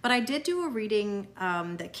 But I did do a reading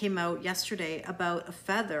that came out yesterday about a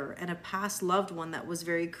feather and a past loved one that was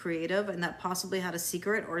very creative and that possibly had a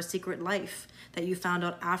secret or a secret life that you found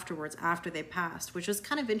out afterwards, after they passed, which was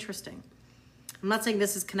kind of interesting. I'm not saying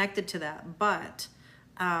this is connected to that, but,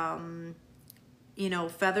 you know,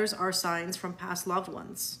 feathers are signs from past loved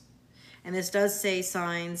ones. And this does say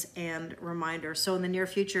signs and reminders. So in the near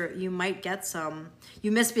future, you might get some.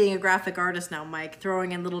 You miss being a graphic artist now, Mike,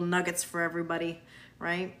 throwing in little nuggets for everybody,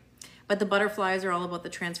 right? But the butterflies are all about the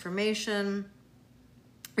transformation.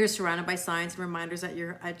 You're surrounded by signs and reminders at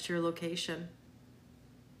your location.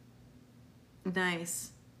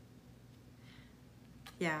 Nice.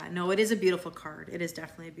 Yeah, no, it is a beautiful card. It is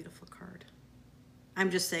definitely a beautiful card.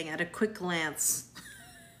 I'm just saying, at a quick glance,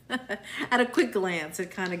 at a quick glance,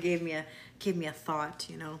 it kind of gave me a thought,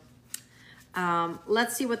 you know.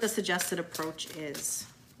 Let's see what the suggested approach is.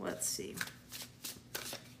 Let's see.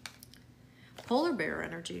 Polar bear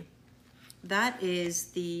energy. That is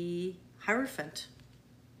the Hierophant.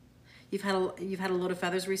 You've had a load of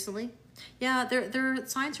feathers recently. Yeah, they're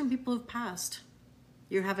signs from people who've passed.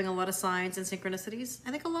 You're having a lot of signs and synchronicities.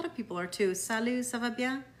 I think a lot of people are too. Salut, ça va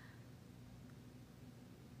bien?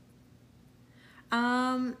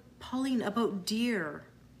 Pauline, about deer.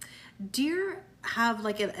 Deer have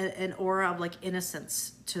like an aura of like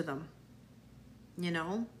innocence to them, you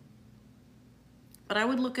know? But I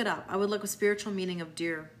would look it up. I would look at spiritual meaning of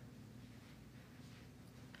deer.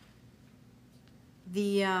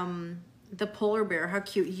 The polar bear, how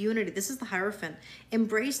cute. Unity, this is the Hierophant.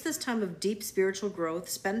 Embrace this time of deep spiritual growth.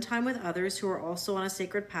 Spend time with others who are also on a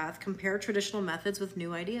sacred path. Compare traditional methods with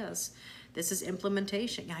new ideas. This is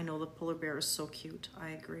implementation. Yeah, I know the polar bear is so cute.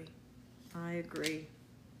 I agree. I agree.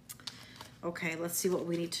 Okay, let's see what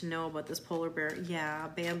we need to know about this polar bear. Yeah,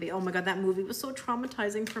 Bambi. Oh my God, that movie was so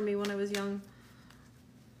traumatizing for me when I was young.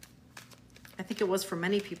 I think it was for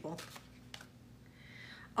many people.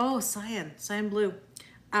 Oh, cyan blue.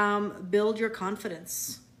 Build your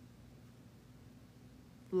confidence.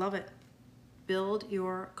 Love it. Build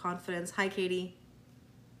your confidence. Hi, Katie.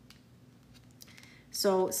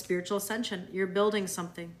 So spiritual ascension, you're building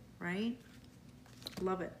something, right?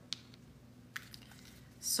 Love it.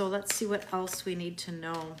 So let's see what else we need to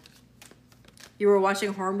know. You were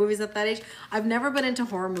watching horror movies at that age? I've never been into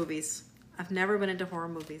horror movies. I've never been into horror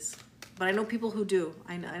movies. But I know people who do.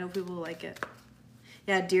 I know people who like it.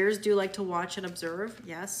 Yeah, deers do like to watch and observe.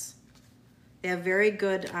 Yes. They have very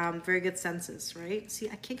good senses, right? See,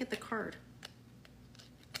 I can't get the card.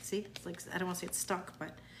 See, it's like, I don't want to say it's stuck,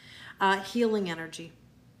 but healing energy.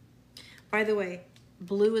 By the way,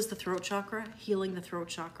 blue is the throat chakra, healing the throat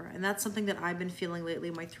chakra. And that's something that I've been feeling lately.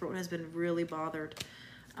 My throat has been really bothered.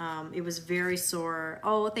 It was very sore.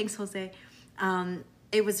 Oh, thanks, Jose.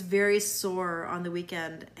 It was very sore on the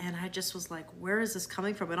weekend, and I just was like, where is this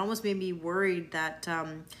coming from? It almost made me worried that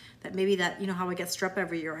that maybe that, you know how I get strep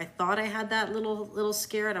every year. I thought I had that little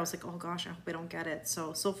scare, and I was like, oh gosh, I hope I don't get it.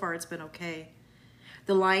 So far it's been okay.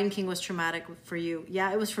 The Lion King was traumatic for you.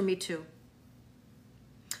 Yeah, it was for me too.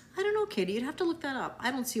 I don't know, Katie. You'd have to look that up. I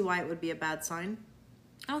don't see why it would be a bad sign.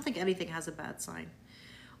 I don't think anything has a bad sign.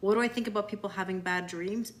 What do I think about people having bad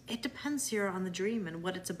dreams? It depends here on the dream and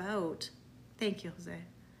what it's about. Thank you, Jose.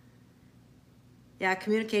 Yeah,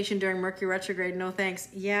 communication during Mercury retrograde, no thanks.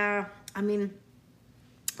 Yeah, I mean,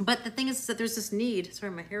 but the thing is that there's this need.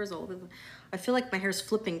 Sorry, my hair is all over. I feel like my hair is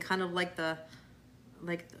flipping, kind of like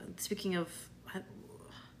speaking of,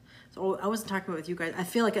 so I wasn't talking about with you guys. I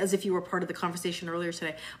feel like as if you were part of the conversation earlier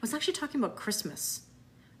today. I was actually talking about Christmas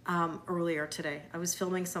earlier today. I was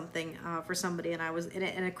filming something for somebody, and I was and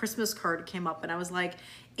a Christmas card came up, and I was like,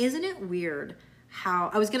 isn't it weird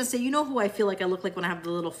how I was gonna say, you know who I feel like I look like when I have the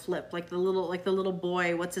little flip, like the little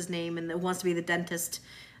boy, what's his name, and who wants to be the dentist,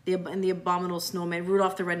 the abominable snowman,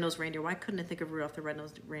 Rudolph the Red-Nosed Reindeer. Why couldn't I think of Rudolph the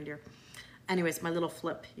Red-Nosed Reindeer? Anyways, my little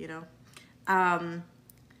flip, you know.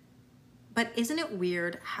 But isn't it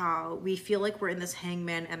weird how we feel like we're in this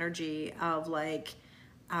hangman energy of like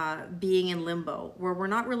being in limbo, where we're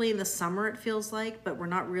not really in the summer, it feels like, but we're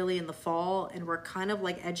not really in the fall, and we're kind of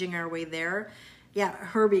like edging our way there. Yeah,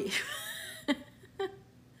 Herbie.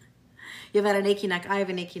 You've had an achy neck. I have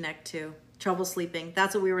an achy neck too. Trouble sleeping.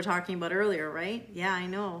 That's what we were talking about earlier, right? Yeah, I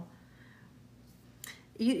know.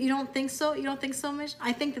 You don't think so? You don't think so, Mish?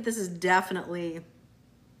 I think that this is definitely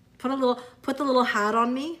put the little hat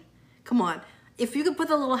on me. Come on. If you could put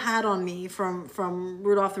the little hat on me from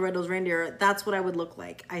Rudolph the Red-Nosed Reindeer, that's what I would look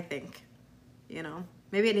like, I think. You know?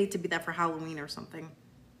 Maybe I need to be that for Halloween or something.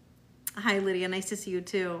 Hi, Lydia. Nice to see you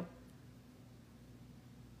too.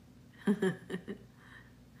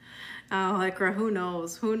 Oh, like, who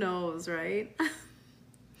knows, right?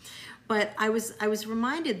 But I was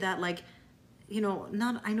reminded that, like, you know,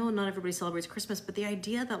 I know not everybody celebrates Christmas, but the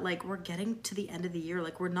idea that like we're getting to the end of the year,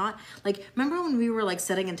 like we're not, like, remember when we were like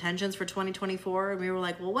setting intentions for 2024 and we were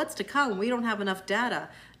like, well, what's to come? We don't have enough data.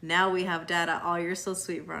 Now we have data. Oh, you're so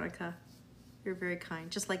sweet, Veronica. You're very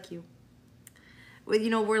kind, just like you. Well, you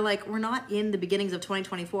know, we're not in the beginnings of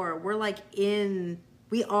 2024.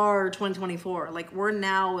 We are 2024. Like, we're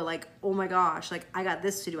now like, oh my gosh, like I got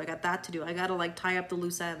this to do. I got that to do. I got to like tie up the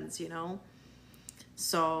loose ends, you know?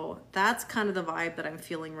 So that's kind of the vibe that I'm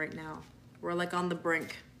feeling right now. We're like on the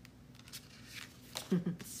brink.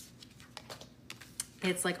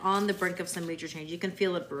 It's like on the brink of some major change. You can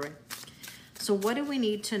feel it brewing. So what do we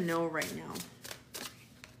need to know right now?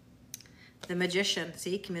 The Magician,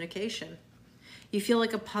 see, communication. You feel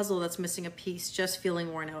like a puzzle that's missing a piece, just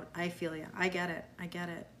feeling worn out. I feel you. I get it. I get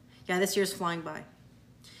it. Yeah, this year's flying by.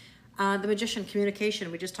 The Magician,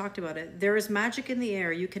 communication, we just talked about it. There is magic in the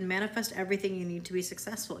air. You can manifest everything you need to be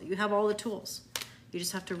successful. You have all the tools. You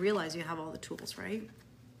just have to realize you have all the tools, right?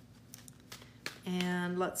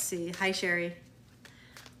 And let's see. Hi, Sherry.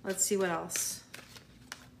 Let's see what else.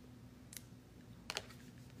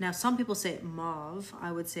 Now, some people say mauve.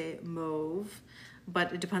 I would say mauve,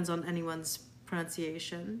 but it depends on anyone's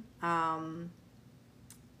pronunciation. You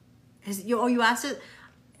asked it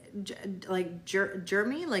like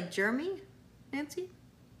Jeremy, Nancy?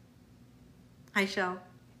 Hi, Shell.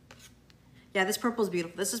 Yeah, this purple is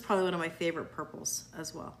beautiful. This is probably one of my favorite purples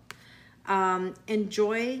as well.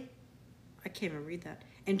 Enjoy, I can't even read that.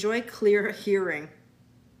 Enjoy clear hearing.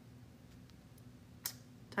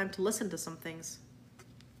 Time to listen to some things.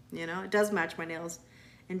 You know, it does match my nails.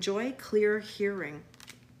 Enjoy clear hearing.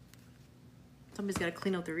 Somebody's got to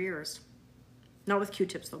clean out their ears. Not with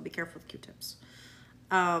Q-tips, though. Be careful with Q-tips.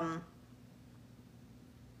 Oh,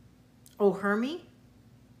 Hermie?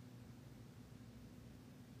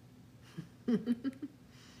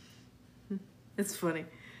 It's funny.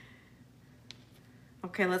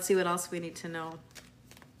 Okay, let's see what else we need to know.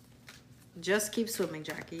 Just keep swimming,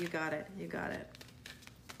 Jackie. You got it. You got it.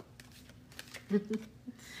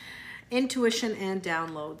 Intuition and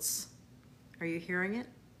downloads. Are you hearing it?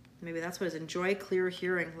 Maybe that's what it is. Enjoy clear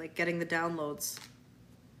hearing, like getting the downloads.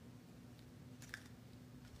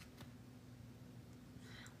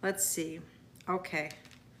 Let's see. Okay.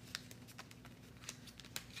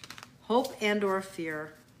 Hope and or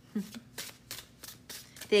fear.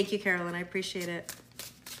 Thank you, Carolyn. I appreciate it.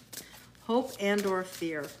 Hope and or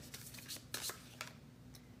fear.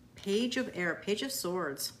 Page of Air. Page of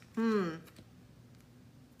Swords.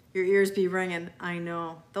 Your ears be ringing. I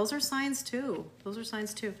know. Those are signs too. Those are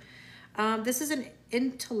signs too. This is an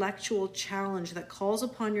intellectual challenge that calls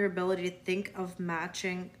upon your ability to think of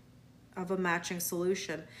a matching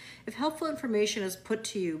solution. If helpful information is put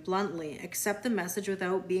to you bluntly, accept the message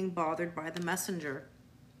without being bothered by the messenger.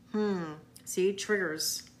 See,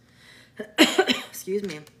 triggers. Excuse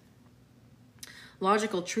me.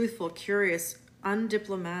 Logical, truthful, curious,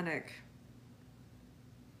 undiplomatic.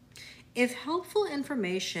 If helpful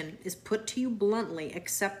information is put to you bluntly,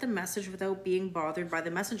 accept the message without being bothered by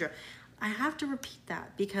the messenger. I have to repeat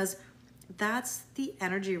that because that's the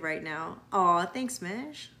energy right now. Aw, thanks,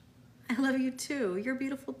 Mish. I love you too. You're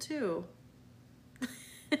beautiful too.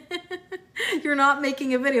 You're not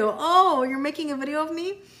making a video. Oh, you're making a video of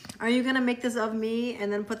me? Are you gonna make this of me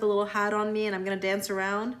and then put the little hat on me and I'm gonna dance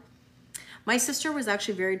around? My sister was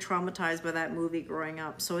actually very traumatized by that movie growing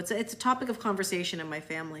up. So it's a topic of conversation in my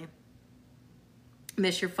family.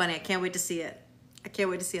 Mish, you're funny. I can't wait to see it. I can't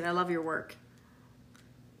wait to see it. I love your work.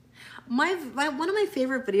 One of my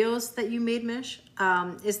favorite videos that you made, Mish,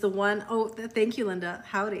 is the one, oh, thank you, Linda.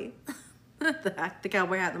 Howdy. the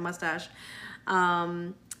cowboy hat and the mustache.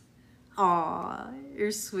 Aw,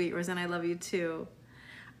 you're sweet, Rosanna. I love you too.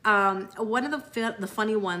 One of the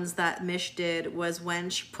funny ones that Mish did was when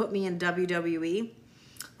she put me in WWE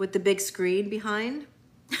with the big screen behind.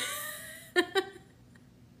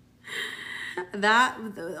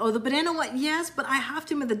 The banana one, yes, but I have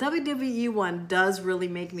to admit the WWE one does really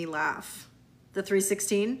make me laugh. The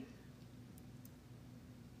 316.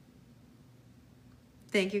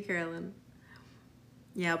 Thank you, Carolyn.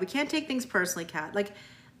 Yeah, we can't take things personally, Kat. Like,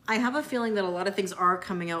 I have a feeling that a lot of things are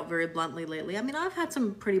coming out very bluntly lately. I mean, I've had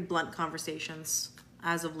some pretty blunt conversations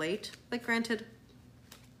as of late, but granted,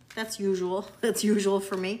 that's usual. That's usual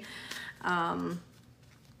for me.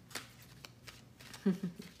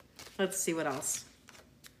 Let's see what else.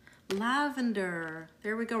 Lavender.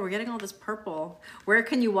 There we go. We're getting all this purple. Where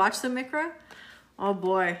can you watch them, Mikra? Oh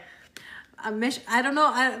boy. Mish, I don't know.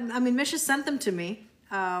 I mean, Mish has sent them to me.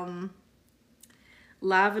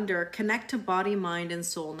 Lavender. Connect to body, mind, and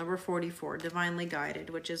soul. Number 44. Divinely guided,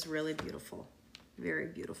 which is really beautiful. Very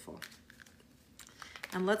beautiful.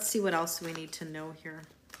 And let's see what else we need to know here.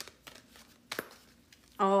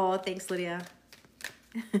 Oh, thanks, Lydia.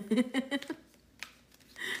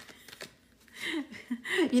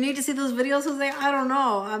 You need to see those videos, Jose. I don't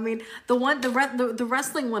know. I mean, the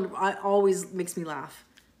wrestling one always makes me laugh.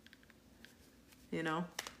 You know,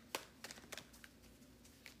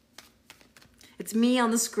 it's me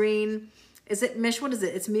on the screen. Is it Mish? What is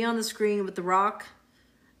it? It's me on the screen with The Rock.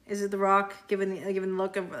 Is it The Rock giving the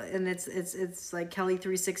look of, and it's like Kelly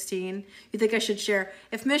 316. You think I should share?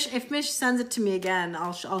 If Mish sends it to me again,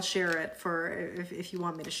 I'll share it for if you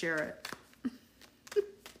want me to share it.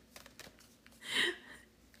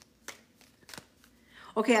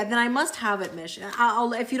 Okay, then I must have it, Mish.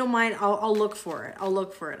 I'll if you don't mind, I'll look for it. I'll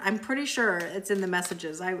look for it. I'm pretty sure it's in the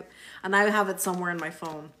messages. I have it somewhere in my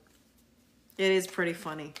phone. It is pretty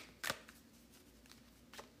funny.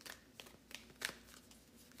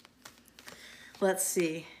 Let's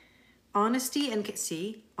see. Honesty and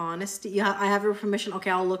see honesty. Yeah, I have your permission.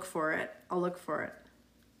 Okay, I'll look for it. I'll look for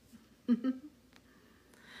it.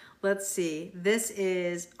 Let's see. This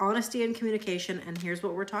is honesty and communication, and here's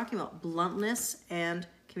what we're talking about. Bluntness and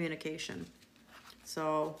communication.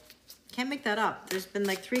 So, can't make that up. There's been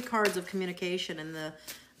like 3 cards of communication in the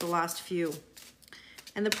last few.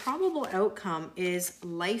 And the probable outcome is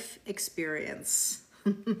life experience.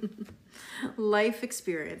 Life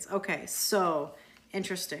experience. Okay, so,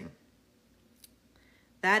 interesting.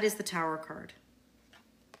 That is the Tower card.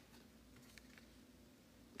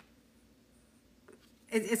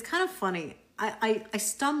 It's kind of funny. I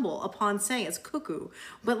stumble upon saying it's cuckoo,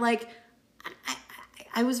 but like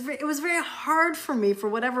it was very hard for me for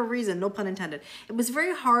whatever reason, no pun intended. It was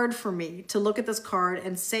very hard for me to look at this card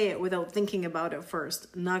and say it without thinking about it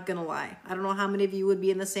first. Not gonna lie. I don't know how many of you would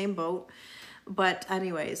be in the same boat, but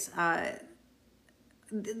anyways,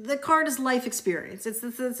 the card is life experience. It's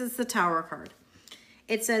the Tower card.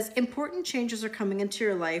 It says, important changes are coming into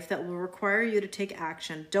your life that will require you to take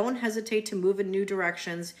action. Don't hesitate to move in new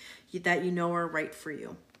directions that you know are right for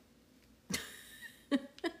you.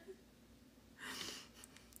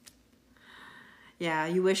 Yeah,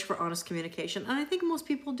 you wish for honest communication. And I think most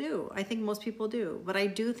people do. I think most people do. But I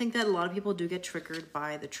do think that a lot of people do get triggered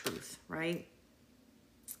by the truth, right?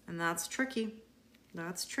 And that's tricky.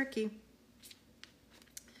 That's tricky.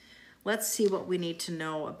 Let's see what we need to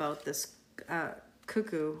know about this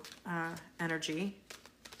cuckoo energy.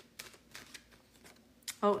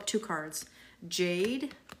 Oh, 2 cards.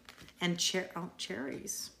 Jade and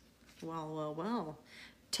cherries. Well, well, well.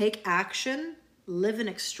 Take action. Live an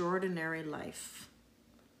extraordinary life.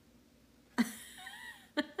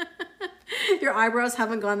 Your eyebrows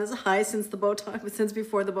haven't gone this high since the Botox, since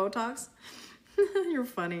before the Botox. You're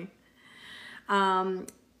funny.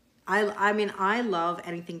 I mean, I love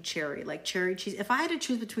anything cherry, like cherry cheese. If I had to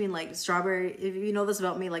choose between like strawberry, if you know this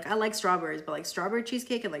about me, like I like strawberries, but like strawberry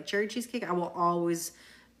cheesecake and like cherry cheesecake, I will always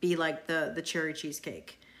be like the cherry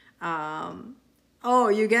cheesecake. Oh,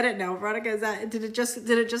 you get it now, Veronica. Is that, did it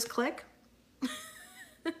just click?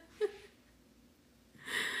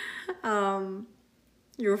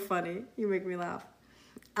 You're funny. You make me laugh.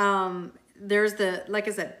 There's the, like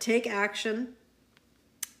I said, take action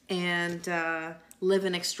and live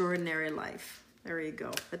an extraordinary life. There you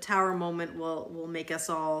go. The tower moment will make us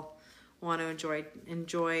all want to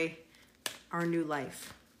enjoy our new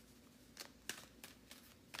life.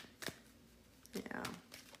 Yeah.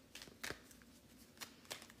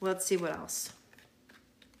 Let's see what else.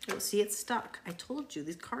 Oh, see, it's stuck. I told you,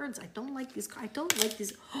 these cards, I don't like these. I don't like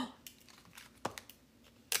these. Oh.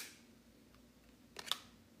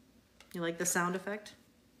 You like the sound effect?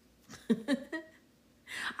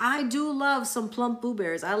 I do love some plump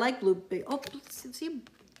blueberries. I like blue. Oh, see,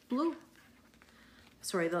 blue.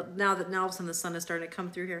 Sorry, now all of a sudden the sun is starting to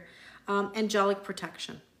come through here. Angelic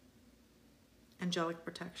protection. Angelic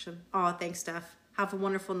protection. Oh, thanks, Steph. Have a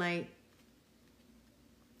wonderful night.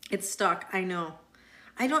 It's stuck. I know.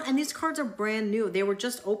 I don't, and these cards are brand new. They were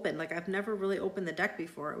just opened. Like I've never really opened the deck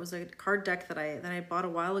before. It was a card deck that I bought a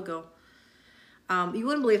while ago. You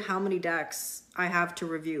wouldn't believe how many decks I have to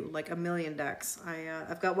review, like a million decks.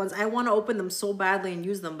 I've got ones, I want to open them so badly and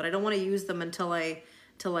use them, but I don't want to use them until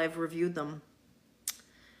I've reviewed them.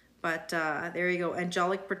 But there you go.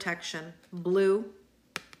 Angelic protection. Blue.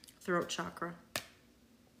 Throat chakra.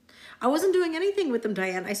 I wasn't doing anything with them,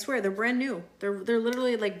 Diane. I swear, they're brand new. They're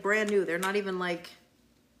literally like brand new. They're not even like,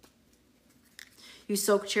 you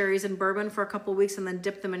soak cherries in bourbon for a couple weeks and then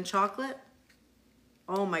dip them in chocolate.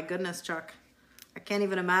 Oh my goodness, Chuck. I can't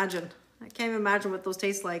even imagine. I can't even imagine what those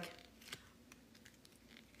taste like.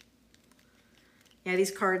 Yeah,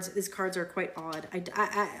 these cards are quite odd.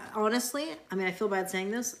 I honestly, I mean, I feel bad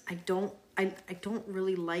saying this. I don't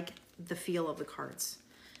really like the feel of the cards.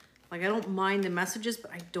 Like I don't mind the messages,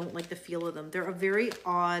 but I don't like the feel of them. They're a very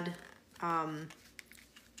odd vibe.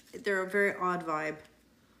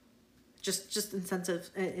 Just in sense of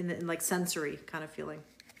in like sensory kind of feeling.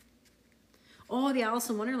 Oh, the Alice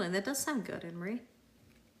in Wonderland. That does sound good, Anne-Marie.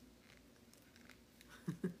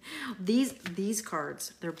 These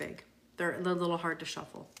cards, they're big. They're a little hard to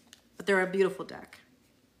shuffle, but they're a beautiful deck.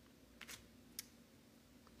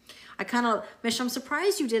 Mish, I'm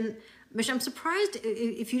surprised you didn't. Mish, I'm surprised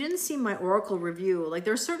if you didn't see my Oracle review. Like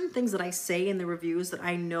there are certain things that I say in the reviews that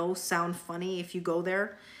I know sound funny if you go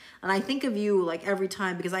there. And I think of you like every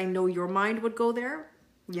time because I know your mind would go there,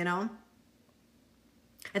 you know?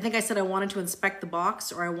 I think I said I wanted to inspect the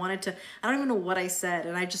box, or I wanted to, I don't even know what I said.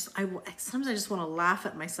 And sometimes I just want to laugh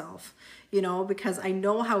at myself, you know, because I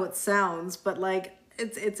know how it sounds, but like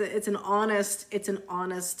it's an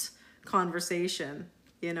honest conversation,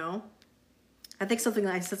 you know? I think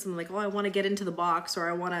I said something like, oh, I want to get into the box, or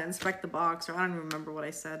I want to inspect the box, or I don't even remember what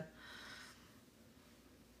I said.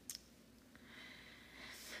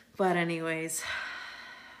 But anyways,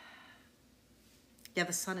 yeah,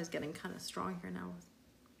 the sun is getting kind of strong here now.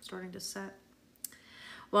 Starting to set.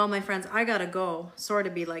 Well, my friends, I gotta go. Sorry to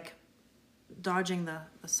be like dodging the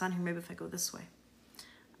sun here. Maybe if I go this way.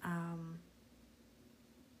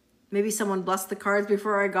 Maybe someone blessed the cards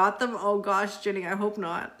before I got them. Oh gosh, Jenny, I hope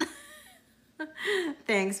not.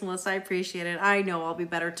 Thanks, Melissa. I appreciate it. I know I'll be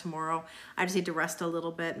better tomorrow. I just need to rest a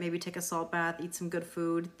little bit. Maybe take a salt bath, eat some good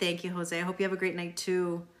food. Thank you, Jose. I hope you have a great night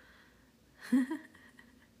too.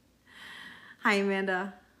 Hi,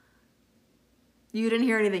 Amanda. You didn't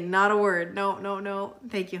hear anything. Not a word. No, no, no.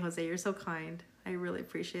 Thank you, Jose. You're so kind. I really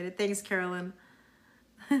appreciate it. Thanks, Carolyn.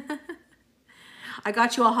 I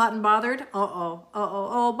got you all hot and bothered. Uh-oh. Uh-oh.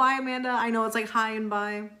 Oh, bye, Amanda. I know it's like hi and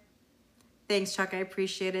bye. Thanks, Chuck. I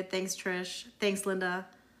appreciate it. Thanks, Trish. Thanks, Linda.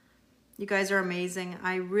 You guys are amazing.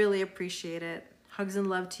 I really appreciate it. Hugs and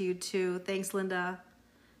love to you, too. Thanks, Linda.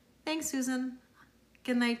 Thanks, Susan.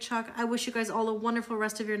 Good night, Chuck. I wish you guys all a wonderful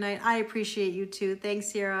rest of your night. I appreciate you, too. Thanks,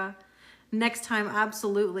 Sierra. Next time,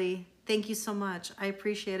 absolutely. Thank you so much. I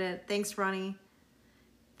appreciate it. Thanks, Ronnie.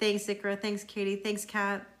 Thanks, Ikra. Thanks, Katie. Thanks,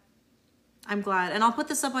 Kat. I'm glad. And I'll put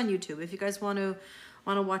this up on YouTube. If you guys want to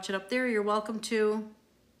watch it up there, you're welcome to.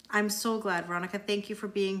 I'm so glad, Veronica. Thank you for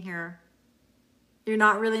being here. You're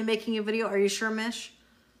not really making a video? Are you sure, Mish?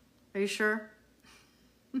 Are you sure?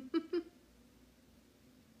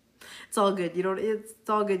 It's all good. It's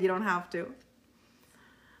all good. You don't have to.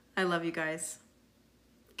 I love you guys.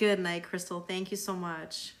 Good night, Crystal. Thank you so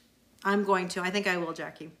much. I'm going to. I think I will,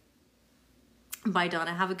 Jackie. Bye,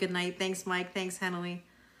 Donna. Have a good night. Thanks, Mike. Thanks, Hanley.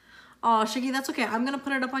 Oh, Shiggy, that's okay. I'm going to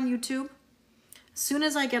put it up on YouTube. As soon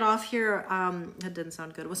as I get off here, that didn't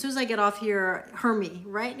sound good. As soon as I get off here, Hermie,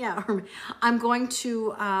 right? Yeah, Hermie. I'm going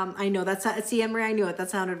to, I know that's, see, Emery, I knew it. That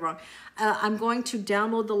sounded wrong. I'm going to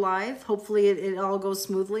download the live. Hopefully it all goes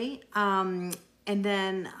smoothly. And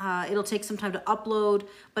then it'll take some time to upload,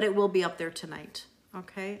 but it will be up there tonight.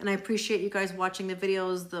 Okay. And I appreciate you guys watching the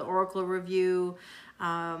videos, the Oracle review,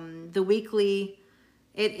 the weekly.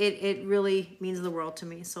 It really means the world to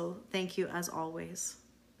me. So thank you as always.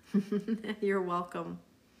 You're welcome.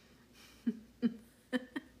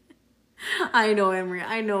 I know, Emery.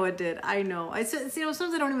 I know it did. I know. I said, you know,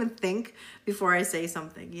 sometimes I don't even think before I say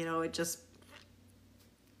something. You know, it just,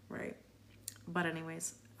 right. But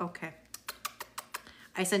anyways, okay.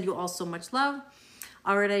 I send you all so much love.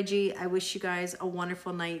 All right, IG. I wish you guys a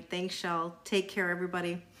wonderful night. Thanks, Shell. Take care,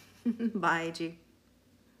 everybody. Bye, IG.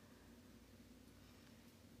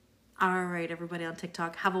 All right, everybody on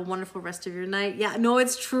TikTok, have a wonderful rest of your night. Yeah, no,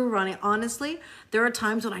 it's true, Ronnie. Honestly, there are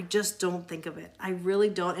times when I just don't think of it. I really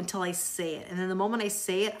don't until I say it. And then the moment I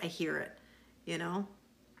say it, I hear it, you know?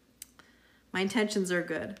 My intentions are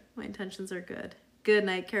good. My intentions are good. Good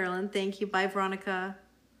night, Carolyn. Thank you. Bye, Veronica.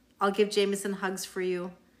 I'll give Jameson hugs for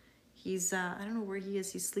you. He's, I don't know where he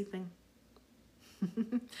is. He's sleeping.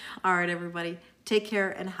 All right, everybody. Take care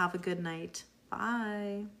and have a good night.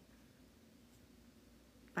 Bye.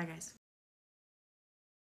 Bye, guys.